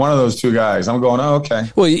Zuckerberg, one of those 2 guys. I'm going, oh, okay.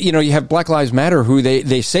 Well, you have Black Lives Matter, who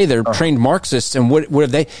they say they're trained Marxists, and what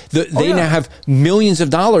have they? They now have millions of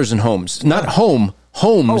dollars in homes, not homes,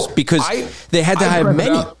 because they had to have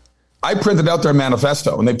many. I printed out their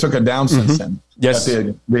manifesto, and they took it down since then. Yes.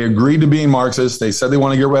 They agreed to being Marxists. They said they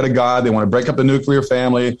want to get rid of God. They want to break up the nuclear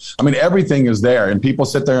family. I mean, everything is there. And people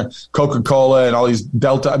sit there, Coca-Cola and all these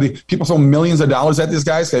Delta. I mean, people throw millions of dollars at these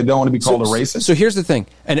guys. They don't want to be called a racist. So here's the thing.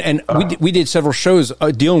 And we did several shows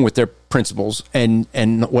dealing with their principles and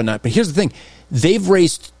whatnot. But here's the thing. They've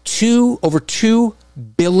raised over $2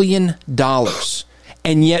 billion.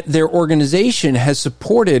 And yet their organization has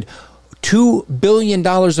supported $2 billion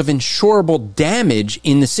of insurable damage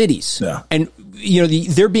in the cities. Yeah. And,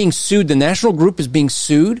 they're being sued. The national group is being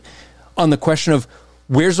sued on the question of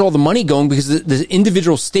where's all the money going because the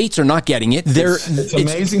individual states are not getting it. It's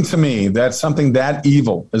amazing to me that something that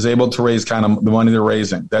evil is able to raise kind of the money they're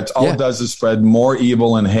raising. That's all it does is spread more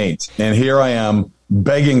evil and hate. And here I am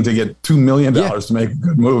begging to get $2 million to make a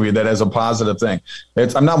good movie that has a positive thing.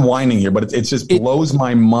 I'm not whining here, but it just blows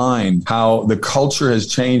my mind how the culture has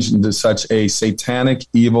changed into such a satanic,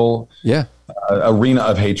 evil arena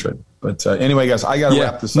of hatred. But anyway, guys, I got to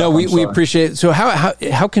wrap this up. No, we appreciate it. So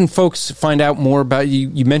how can folks find out more about you?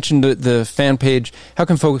 You mentioned the fan page. How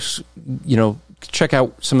can folks, check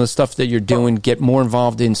out some of the stuff that you're doing, get more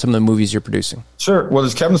involved in some of the movies you're producing? Sure. Well,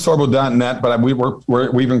 there's kevinsorbo.net, but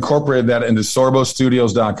we've incorporated that into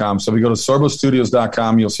sorbostudios.com. So if you go to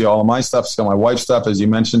sorbostudios.com, you'll see all of my stuff. See all my wife's stuff. As you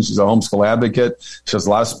mentioned, she's a homeschool advocate. She has a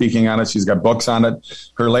lot of speaking on it. She's got books on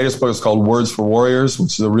it. Her latest book is called Words for Warriors,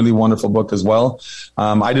 which is a really wonderful book as well.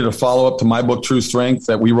 I did a follow-up to my book, True Strength,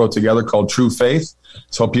 that we wrote together called True Faith.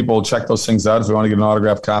 So people check those things out if they want to get an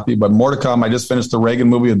autographed copy. But more to come. I just finished the Reagan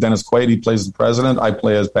movie with Dennis Quaid. He plays the president. I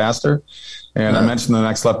play as pastor. And I mentioned the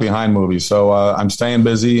next Left Behind movie. So I'm staying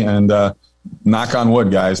busy, and knock on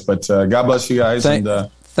wood, guys. But God bless you guys.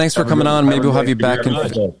 Thanks for coming on. Maybe we'll have you back.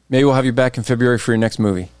 Maybe we'll have you back in February for your next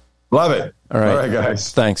movie. Love it. All right,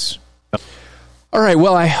 guys. Thanks. All right.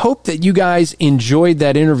 Well, I hope that you guys enjoyed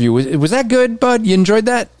that interview. Was that good, Bud? You enjoyed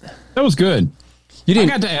that? That was good. You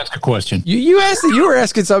didn't. I got to ask a question. You asked. You were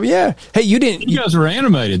asking something. Yeah. Hey, you didn't. You guys were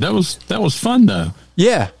animated. That was fun though.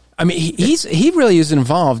 Yeah. I mean, he really is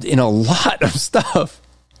involved in a lot of stuff.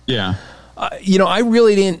 Yeah. I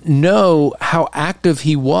really didn't know how active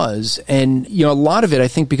he was, and a lot of it, I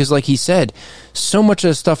think, because like he said, so much of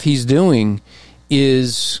the stuff he's doing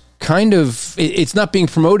is kind of it's not being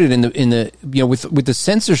promoted in the with the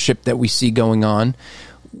censorship that we see going on.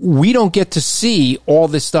 We don't get to see all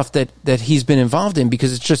this stuff that he's been involved in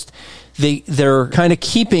because it's just they're kind of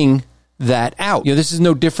keeping that out. This is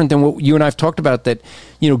no different than what you and I have talked about, that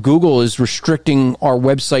Google is restricting our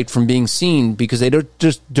website from being seen because they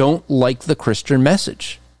don't like the Christian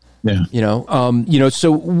message. Yeah.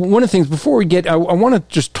 So one of the things before we get, I want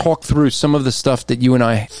to just talk through some of the stuff that you and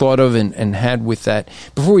I thought of and had with that.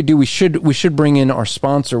 Before we do, we should bring in our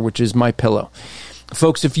sponsor, which is MyPillow.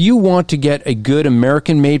 Folks, if you want to get a good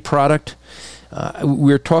American-made product,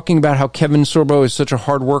 we're talking about how Kevin Sorbo is such a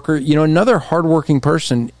hard worker. Another hardworking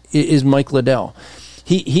person is Mike Liddell.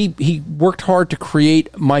 He worked hard to create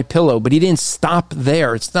MyPillow, but he didn't stop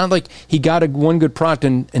there. It's not like he got one good product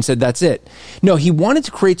and said that's it. No, he wanted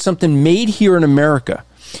to create something made here in America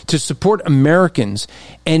to support Americans,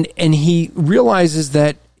 and he realizes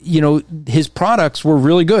that his products were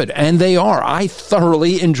really good, and they are. I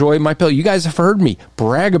thoroughly enjoy MyPillow. You guys have heard me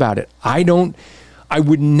brag about it. I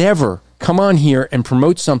would never come on here and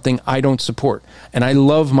promote something I don't support, and I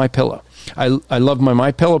love MyPillow. I love my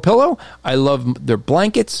MyPillow pillow. I love their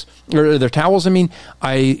blankets, or their towels.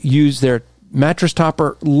 I use their mattress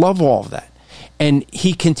topper. Love all of that. And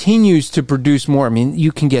he continues to produce more.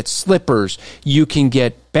 You can get slippers. You can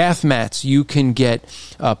get bath mats. You can get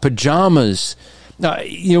pajamas.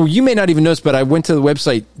 You may not even notice, but I went to the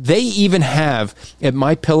website. They even have at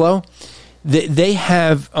MyPillow. They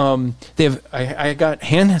have I got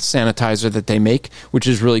hand sanitizer that they make, which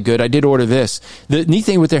is really good. I did order this. The neat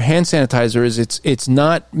thing with their hand sanitizer is it's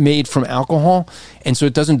not made from alcohol, and so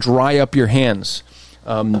it doesn't dry up your hands.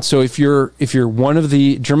 So if you're one of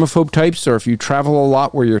the germaphobe types, or if you travel a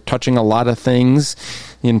lot where you're touching a lot of things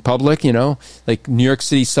in public, like New York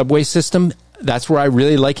City subway system, that's where I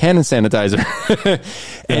really like hand sanitizer.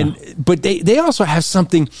 But they also have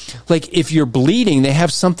something, like if you're bleeding, they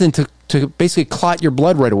have something to basically clot your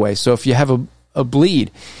blood right away. So if you have a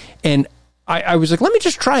bleed, and I was like, let me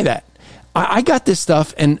just try that. I got this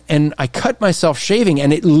stuff, and I cut myself shaving,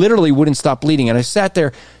 and it literally wouldn't stop bleeding. And I sat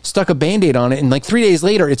there, stuck a Band-Aid on it, and like 3 days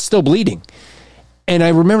later, it's still bleeding. And I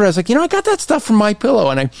remember I was like, I got that stuff from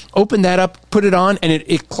MyPillow, and I opened that up, put it on, and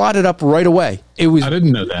it clotted up right away. I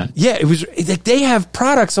didn't know that. Yeah, it was like they have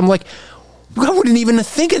products. I'm like, I wouldn't even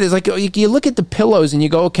think of this. Like, you look at the pillows and you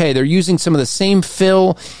go, okay, they're using some of the same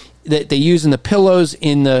fill that they use in the pillows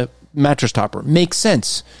in the mattress topper. Makes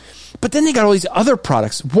sense. But then they got all these other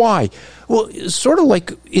products. Why? Well, sort of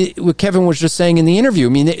like what Kevin was just saying in the interview.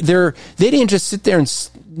 They didn't just sit there and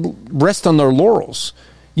rest on their laurels.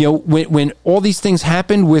 When all these things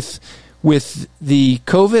happened with the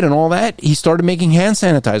COVID and all that, he started making hand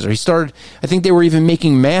sanitizer. I think they were even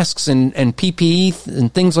making masks and PPE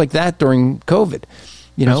and things like that during COVID.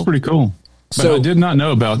 That's pretty cool. But I did not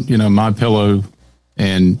know about, MyPillow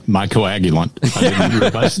and my coagulant. I didn't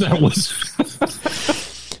realize that was...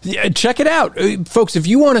 Yeah, check it out. Folks, if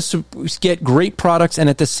you want to get great products and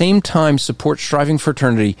at the same time support Striving for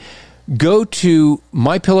Eternity, go to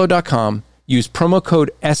MyPillow.com, use promo code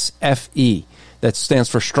SFE. That stands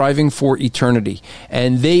for Striving for Eternity.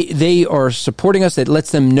 And they are supporting us. It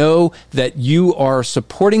lets them know that you are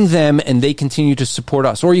supporting them and they continue to support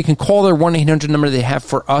us. Or you can call their 1-800 number they have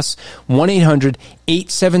for us,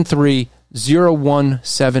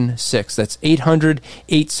 1-800-873-0176. That's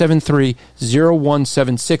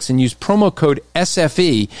 800-873-0176. And use promo code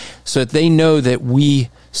SFE so that they know that we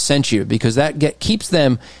sent you, because that keeps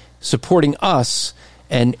them supporting us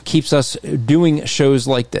and keeps us doing shows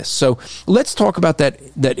like this. So let's talk about that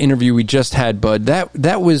interview we just had, Bud.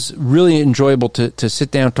 That was really enjoyable to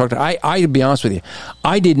sit down and talk to. I to be honest with you,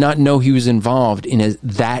 I did not know he was involved in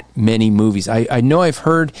that many movies. I know I've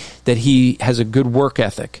heard that he has a good work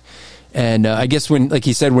ethic. And I guess when, like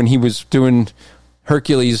he said, when he was doing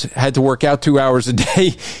Hercules, had to work out 2 hours a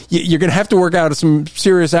day, you're going to have to work out some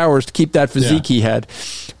serious hours to keep that physique he had.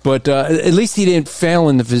 But at least he didn't fail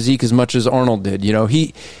in the physique as much as Arnold did. You know,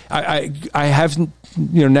 I haven't,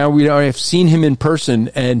 you know, now I've seen him in person,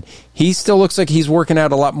 and he still looks like he's working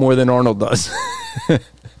out a lot more than Arnold does.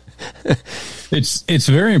 It's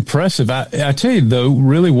very impressive. I tell you, though,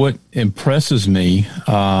 really what impresses me,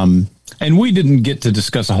 and we didn't get to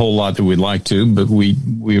discuss a whole lot that we'd like to, but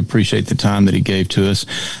we appreciate the time that he gave to us.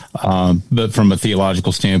 But from a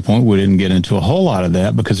theological standpoint, we didn't get into a whole lot of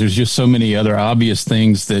that because there's just so many other obvious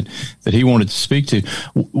things that he wanted to speak to.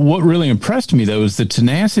 What really impressed me, though, is the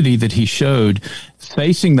tenacity that he showed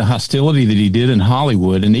facing the hostility that he did in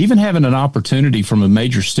Hollywood, and even having an opportunity from a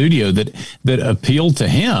major studio that appealed to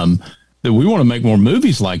him, that we want to make more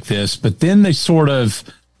movies like this. But then they sort of,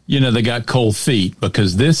 you know, they got cold feet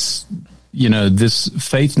because this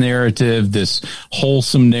faith narrative, this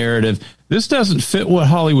wholesome narrative, this doesn't fit what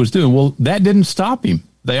Hollywood's doing. Well, that didn't stop him.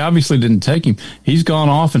 They obviously didn't take him. He's gone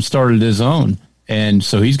off and started his own. And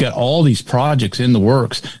so he's got all these projects in the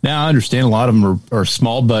works. Now, I understand a lot of them are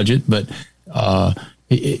small budget, but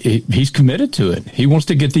he's committed to it. He wants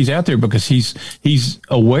to get these out there because he's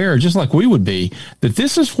aware, just like we would be, that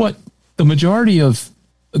this is what the majority of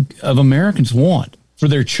Americans want for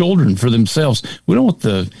their children, for themselves. We don't want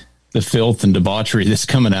the filth and debauchery that's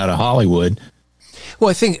coming out of Hollywood. Well,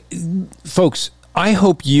 I think, folks, I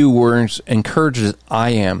hope you were as encouraged as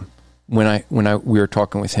I am when we were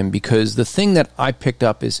talking with him, because the thing that I picked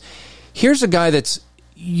up is, here's a guy that's,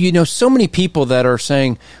 you know, so many people that are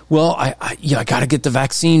saying, well, I got to get the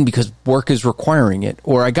vaccine because work is requiring it,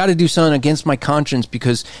 or I got to do something against my conscience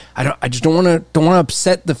because I just don't want to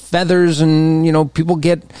upset the feathers, and, you know, people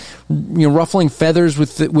get, you know, ruffling feathers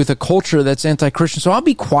with a culture that's anti-Christian. So I'll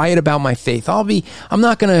be quiet about my faith. I'm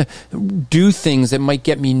not going to do things that might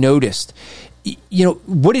get me noticed. You know,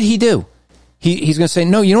 what did he do? He's going to say,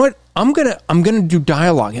 no, you know what? I'm gonna do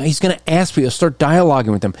dialogue. He's gonna ask people to start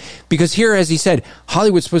dialoguing with them, because here, as he said,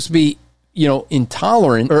 Hollywood's supposed to be, you know,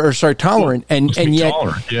 tolerant, and yet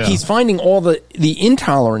he's finding all the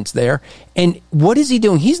intolerance there. And what is he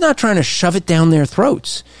doing? He's not trying to shove it down their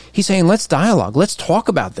throats. He's saying, let's dialogue, let's talk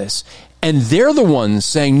about this. And they're the ones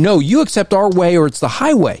saying, no, you accept our way or it's the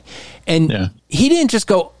highway. And he didn't just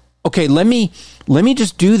go, okay, let me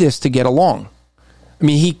just do this to get along. I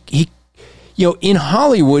mean, he you know, in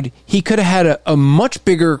Hollywood, he could have had a much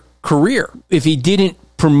bigger career if he didn't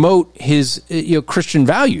promote his, you know, Christian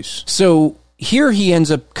values. So here he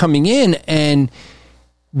ends up coming in, and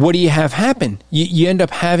what do you have happen? You end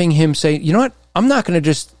up having him say, you know what? I'm not going to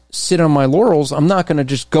just sit on my laurels. I'm not going to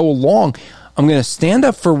just go along. I'm going to stand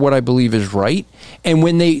up for what I believe is right. And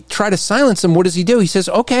when they try to silence him, what does he do? He says,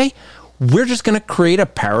 okay, we're just going to create a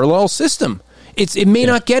parallel system. It may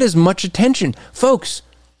not get as much attention. Folks,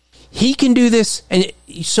 he can do this, and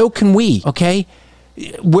so can we, okay?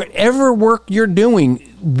 Whatever work you're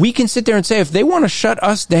doing, we can sit there and say, if they want to shut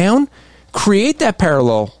us down, create that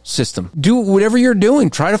parallel system. Do whatever you're doing.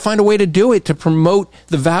 Try to find a way to do it to promote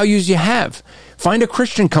the values you have. Find a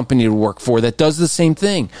Christian company to work for that does the same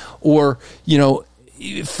thing. Or, you know,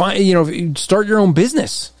 start your own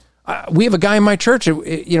business. We have a guy in my church,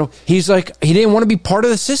 you know, he's like, he didn't want to be part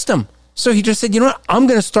of the system. So he just said, you know what, I'm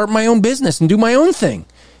going to start my own business and do my own thing.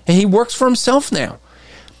 And he works for himself now.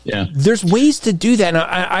 Yeah, there's ways to do that. And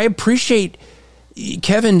I appreciate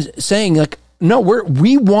Kevin saying, like, no,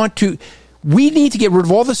 we need to get rid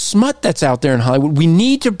of all the smut that's out there in Hollywood. We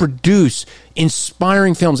need to produce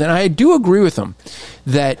inspiring films. And I do agree with him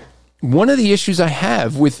that one of the issues I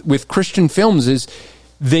have with Christian films is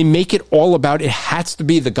they make it all about, it has to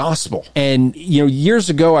be the gospel. And, you know, years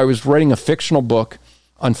ago, I was writing a fictional book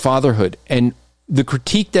on fatherhood, and the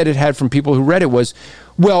critique that it had from people who read it was,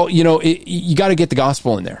 well, you know, you got to get the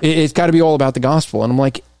gospel in there. It's got to be all about the gospel. And I'm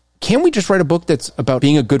like, can't we just write a book that's about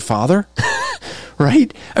being a good father?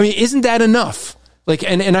 Right? I mean, isn't that enough? Like,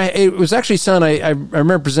 it was actually I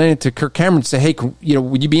remember presenting it to Kirk Cameron to say, hey, you know,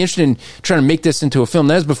 would you be interested in trying to make this into a film?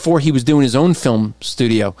 That was before he was doing his own film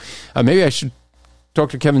studio. Maybe I should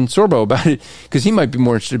talk to Kevin Sorbo about it, because he might be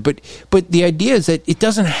more interested. But the idea is that it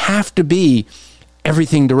doesn't have to be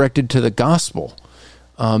everything directed to the gospel.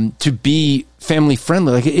 to be family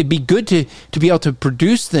friendly. Like, it'd be good to be able to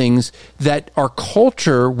produce things that our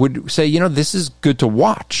culture would say, this is good to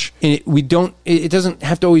watch. And it doesn't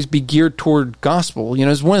have to always be geared toward gospel.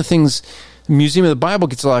 It's one of the things, the Museum of the Bible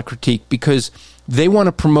gets a lot of critique because they want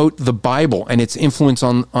to promote the Bible and its influence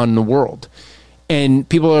on the world. And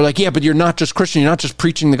people are like, yeah, but you're not just Christian, you're not just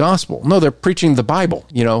preaching the gospel. No, they're preaching the Bible,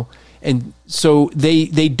 And so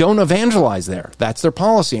they don't evangelize there. That's their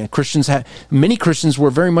policy. And many Christians were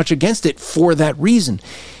very much against it for that reason.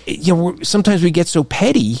 Sometimes we get so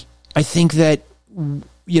petty, I think that,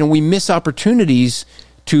 we miss opportunities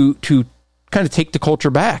to kind of take the culture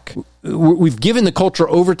back. We've given the culture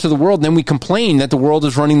over to the world, and then we complain that the world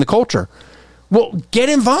is running the culture. Well, get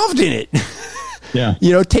involved in it. Yeah.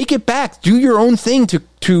 Take it back. Do your own thing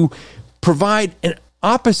to provide an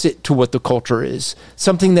opposite to what the culture is,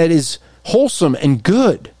 something that is wholesome and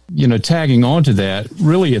good. Tagging on to that,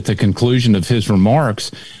 really at the conclusion of his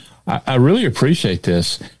remarks, I really appreciate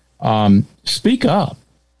this. Speak up.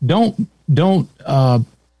 Don't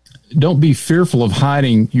be fearful of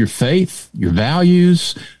hiding your faith, your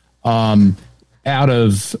values, out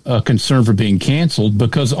of a concern for being canceled,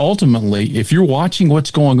 because ultimately, if you're watching what's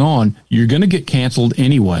going on, you're going to get canceled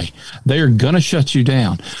anyway. They are going to shut you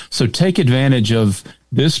down. So take advantage of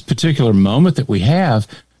this particular moment that we have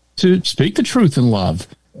to speak the truth in love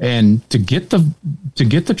and to get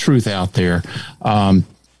the truth out there.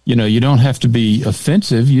 You don't have to be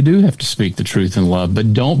offensive. You do have to speak the truth in love,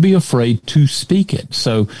 but don't be afraid to speak it.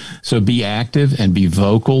 So be active and be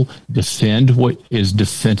vocal. Defend what is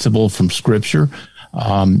defensible from Scripture,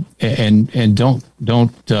 and don't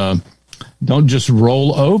just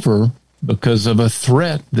roll over because of a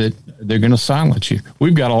threat that they're going to silence you.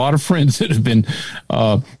 We've got a lot of friends that have been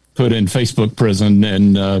put in Facebook prison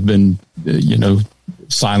and been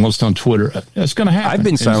silenced on Twitter. That's going to happen. I've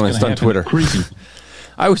been silenced on Twitter. Crazy.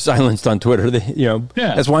 I was silenced on Twitter,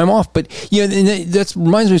 That's why I'm off. But, that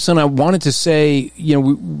reminds me of something I wanted to say,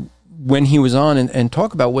 when he was on and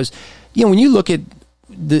talk about was, when you look at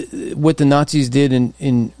what the Nazis did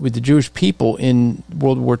with the Jewish people in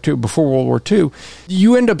World War II, before World War II,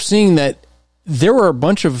 you end up seeing that there were a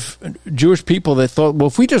bunch of Jewish people that thought, well,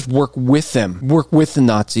 if we just work with the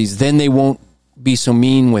Nazis, then they won't be so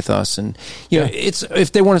mean with us. And, it's,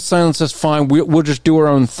 if they want to silence us, fine, we'll just do our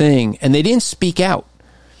own thing. And they didn't speak out.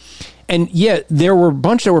 And yet there were a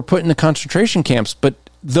bunch that were put in the concentration camps, but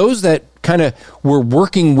those that kind of were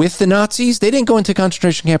working with the Nazis, they didn't go into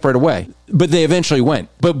concentration camp right away, but they eventually went.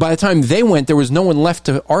 But by the time they went, there was no one left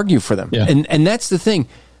to argue for them. Yeah. And that's the thing.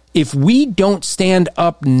 If we don't stand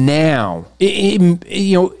up now,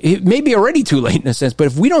 it may be already too late in a sense, but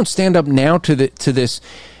if we don't stand up now to this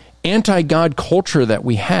anti-God culture that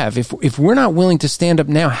we have, if we're not willing to stand up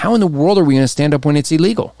now, how in the world are we going to stand up when it's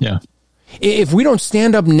illegal? Yeah. If we don't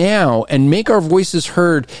stand up now and make our voices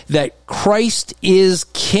heard that Christ is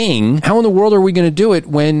King, how in the world are we going to do it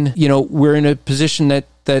when, we're in a position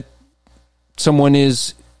that someone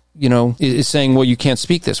is saying, well, you can't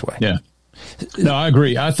speak this way? Yeah. No, I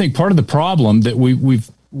agree. I think part of the problem that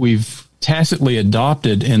we've tacitly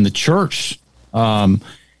adopted in the church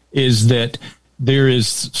is that there is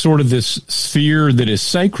sort of this sphere that is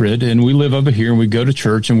sacred, and we live over here and we go to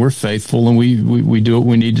church and we're faithful and we do what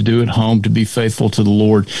we need to do at home to be faithful to the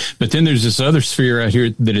Lord. But then there's this other sphere out here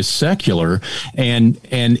that is secular, and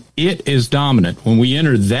it is dominant. When we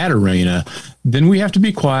enter that arena, then we have to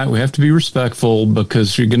be quiet. We have to be respectful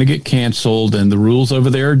because you're going to get canceled and the rules over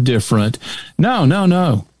there are different.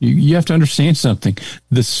 No. You have to understand something.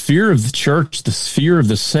 The sphere of the church, the sphere of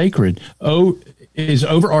the sacred, is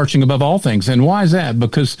overarching above all things. And why is that?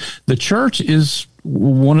 Because the church is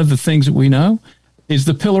one of the things that we know is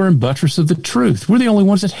the pillar and buttress of the truth. We're the only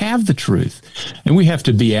ones that have the truth. And we have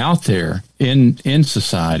to be out there in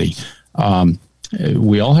society.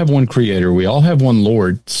 We all have one creator. We all have one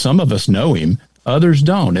Lord. Some of us know him. Others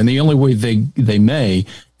don't. And the only way they may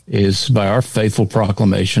is by our faithful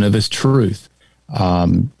proclamation of his truth.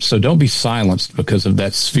 So don't be silenced because of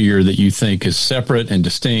that sphere that you think is separate and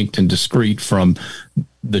distinct and discrete from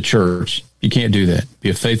the church. You can't do that. Be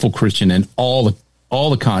a faithful Christian in all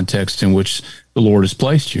the contexts in which the Lord has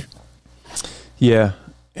placed you. Yeah,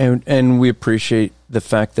 and we appreciate the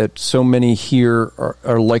fact that so many here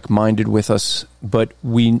are like-minded with us, but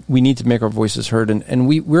we need to make our voices heard. And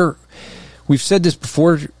we've said this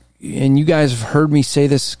before, and you guys have heard me say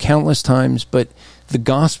this countless times, but the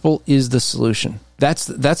gospel is the solution. That's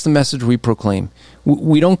the message we proclaim.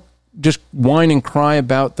 We don't just whine and cry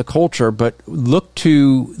about the culture, but look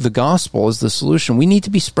to the gospel as the solution. We need to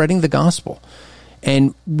be spreading the gospel.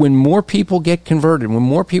 And when more people get converted, when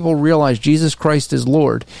more people realize Jesus Christ is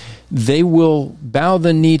Lord, they will bow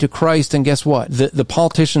the knee to Christ, and guess what? The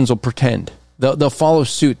politicians will pretend. They'll follow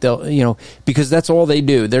suit. They'll, because that's all they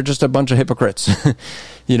do. They're just a bunch of hypocrites,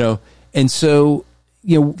 And so,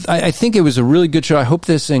 I think it was a really good show. I hope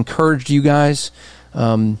this encouraged you guys.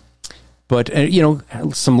 But,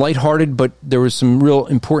 some lighthearted, but there was some real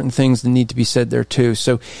important things that need to be said there too.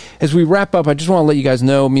 So as we wrap up, I just want to let you guys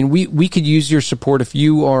know, we could use your support if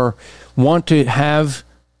you want to have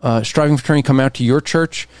Striving for Eternity come out to your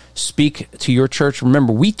church, speak to your church.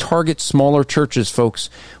 Remember, we target smaller churches, folks.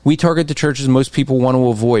 We target the churches most people want to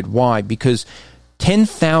avoid. Why? Because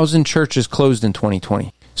 10,000 churches closed in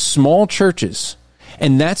 2020. Small churches.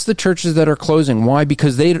 And that's the churches that are closing. Why?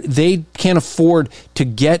 Because they can't afford to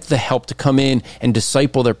get the help to come in and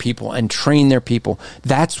disciple their people and train their people.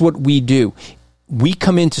 That's what we do. We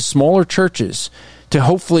come into smaller churches to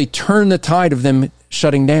hopefully turn the tide of them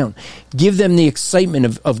shutting down. Give them the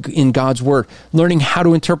excitement of in God's Word, learning how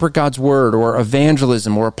to interpret God's Word, or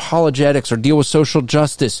evangelism, or apologetics, or deal with social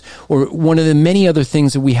justice, or one of the many other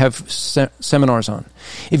things that we have seminars on.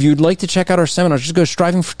 If you'd like to check out our seminars, just go to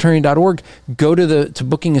strivingforfraternity.org, go to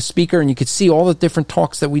booking a speaker, and you can see all the different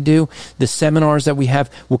talks that we do, the seminars that we have.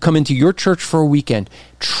 We'll come into your church for a weekend,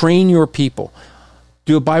 train your people.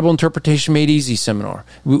 Do a Bible Interpretation Made Easy seminar.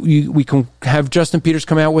 We can have Justin Peters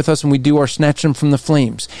come out with us, and we do our Snatch Them from the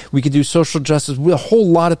Flames. We could do social justice, a whole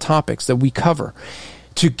lot of topics that we cover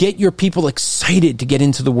to get your people excited to get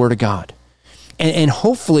into the Word of God. And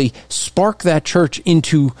hopefully spark that church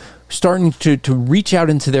into starting to reach out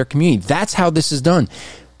into their community. That's how this is done.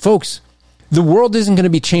 Folks, the world isn't going to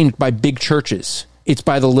be changed by big churches. It's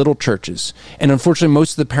by the little churches. And unfortunately,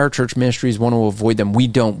 most of the parachurch ministries want to avoid them. We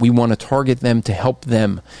don't. We want to target them to help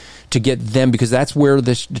them, to get them, because that's where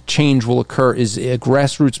the change will occur, is a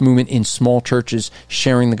grassroots movement in small churches,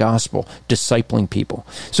 sharing the gospel, discipling people.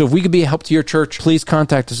 So if we could be a help to your church, please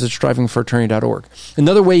contact us at strivingforeternity.org.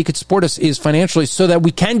 Another way you could support us is financially, so that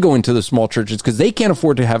we can go into the small churches, because they can't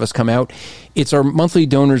afford to have us come out. It's our monthly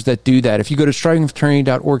donors that do that. If you go to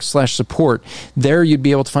strivingforeternity.org/support, there you'd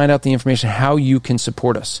be able to find out the information how you can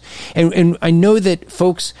support us. And I know that,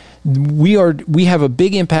 folks, we have a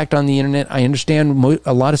big impact on the internet. I understand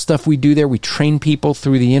a lot of stuff we do there. We train people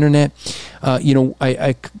through the internet.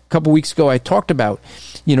 A couple weeks ago, I talked about,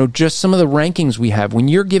 just some of the rankings we have. When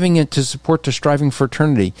you're giving it to support to Striving for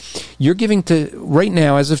Eternity, you're giving to, right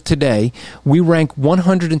now, as of today, we rank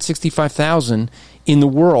 165,000 in the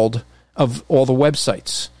world of all the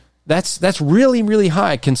websites. That's really, really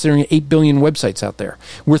high, considering 8 billion websites out there.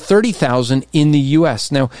 We're 30,000 in the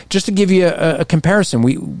U.S. Now, just to give you a comparison,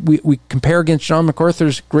 we compare against John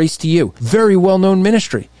MacArthur's Grace to You. Very well-known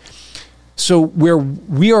ministry. So where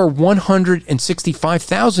we are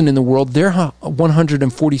 165,000 in the world, they're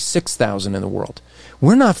 146,000 in the world.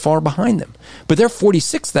 We're not far behind them. But they're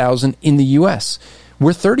 46,000 in the U.S.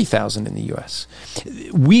 We're 30,000 in the U.S.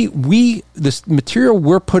 The material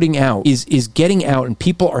we're putting out is getting out, and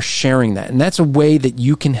people are sharing that. And that's a way that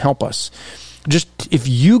you can help us. Just, if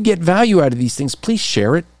you get value out of these things, please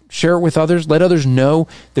share it. Share it with others. Let others know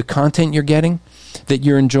the content you're getting, that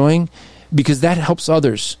you're enjoying, because that helps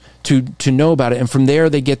others to know about it. And from there,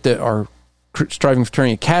 they get our Striving for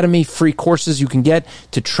Eternity Academy, free courses you can get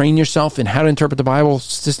to train yourself in how to interpret the Bible,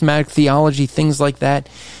 systematic theology, things like that.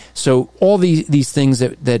 So all these things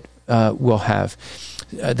that we'll have,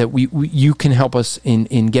 that you can help us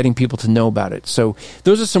in getting people to know about it. So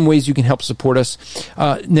those are some ways you can help support us.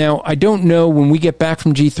 Now, I don't know when we get back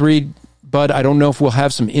from G3, but I don't know if we'll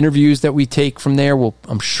have some interviews that we take from there.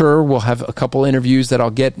 I'm sure we'll have a couple interviews that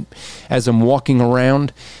I'll get as I'm walking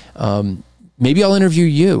around. Maybe I'll interview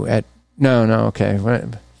you at... No, okay.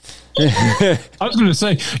 I was going to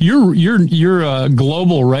say your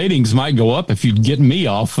global ratings might go up if you'd get me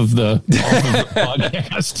off of the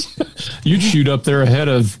podcast. You'd shoot up there ahead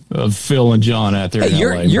of Phil and John out there.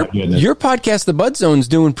 Hey, your podcast, The Bud Zone's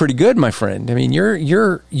doing pretty good, my friend. I mean,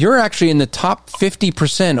 you're actually in the top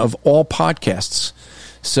 50% of all podcasts.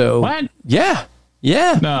 So what? Yeah.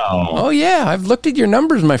 No. Oh yeah, I've looked at your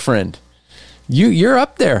numbers, my friend. You're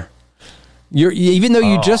up there. Even though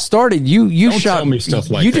you just started, you don't shot. Tell me stuff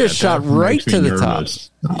like you that. just shot right to the top.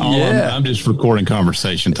 I'm just recording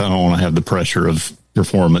conversations. I don't want to have the pressure of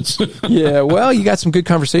performance. Yeah, well, you got some good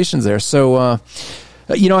conversations there. So, I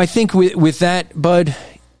think with that, Bud,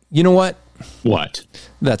 you know what? What?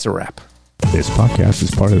 That's a wrap. This podcast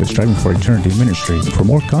is part of the Striving for Eternity ministry. For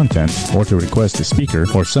more content or to request a speaker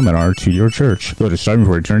or seminar to your church, go to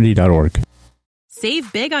strivingforeternity.org.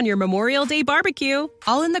 Save big on your Memorial Day barbecue,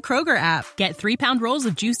 all in the Kroger app. Get 3-pound rolls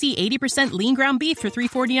of juicy 80% lean ground beef for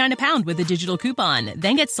 $3.49 a pound with a digital coupon.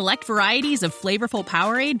 Then get select varieties of flavorful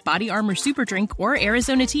Powerade, Body Armor Super Drink, or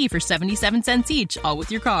Arizona tea for 77 cents each, all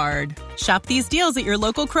with your card. Shop these deals at your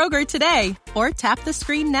local Kroger today, or tap the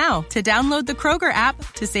screen now to download the Kroger app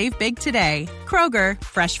to save big today. Kroger,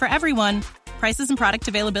 fresh for everyone. Prices and product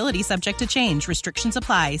availability subject to change. Restrictions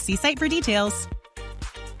apply. See site for details.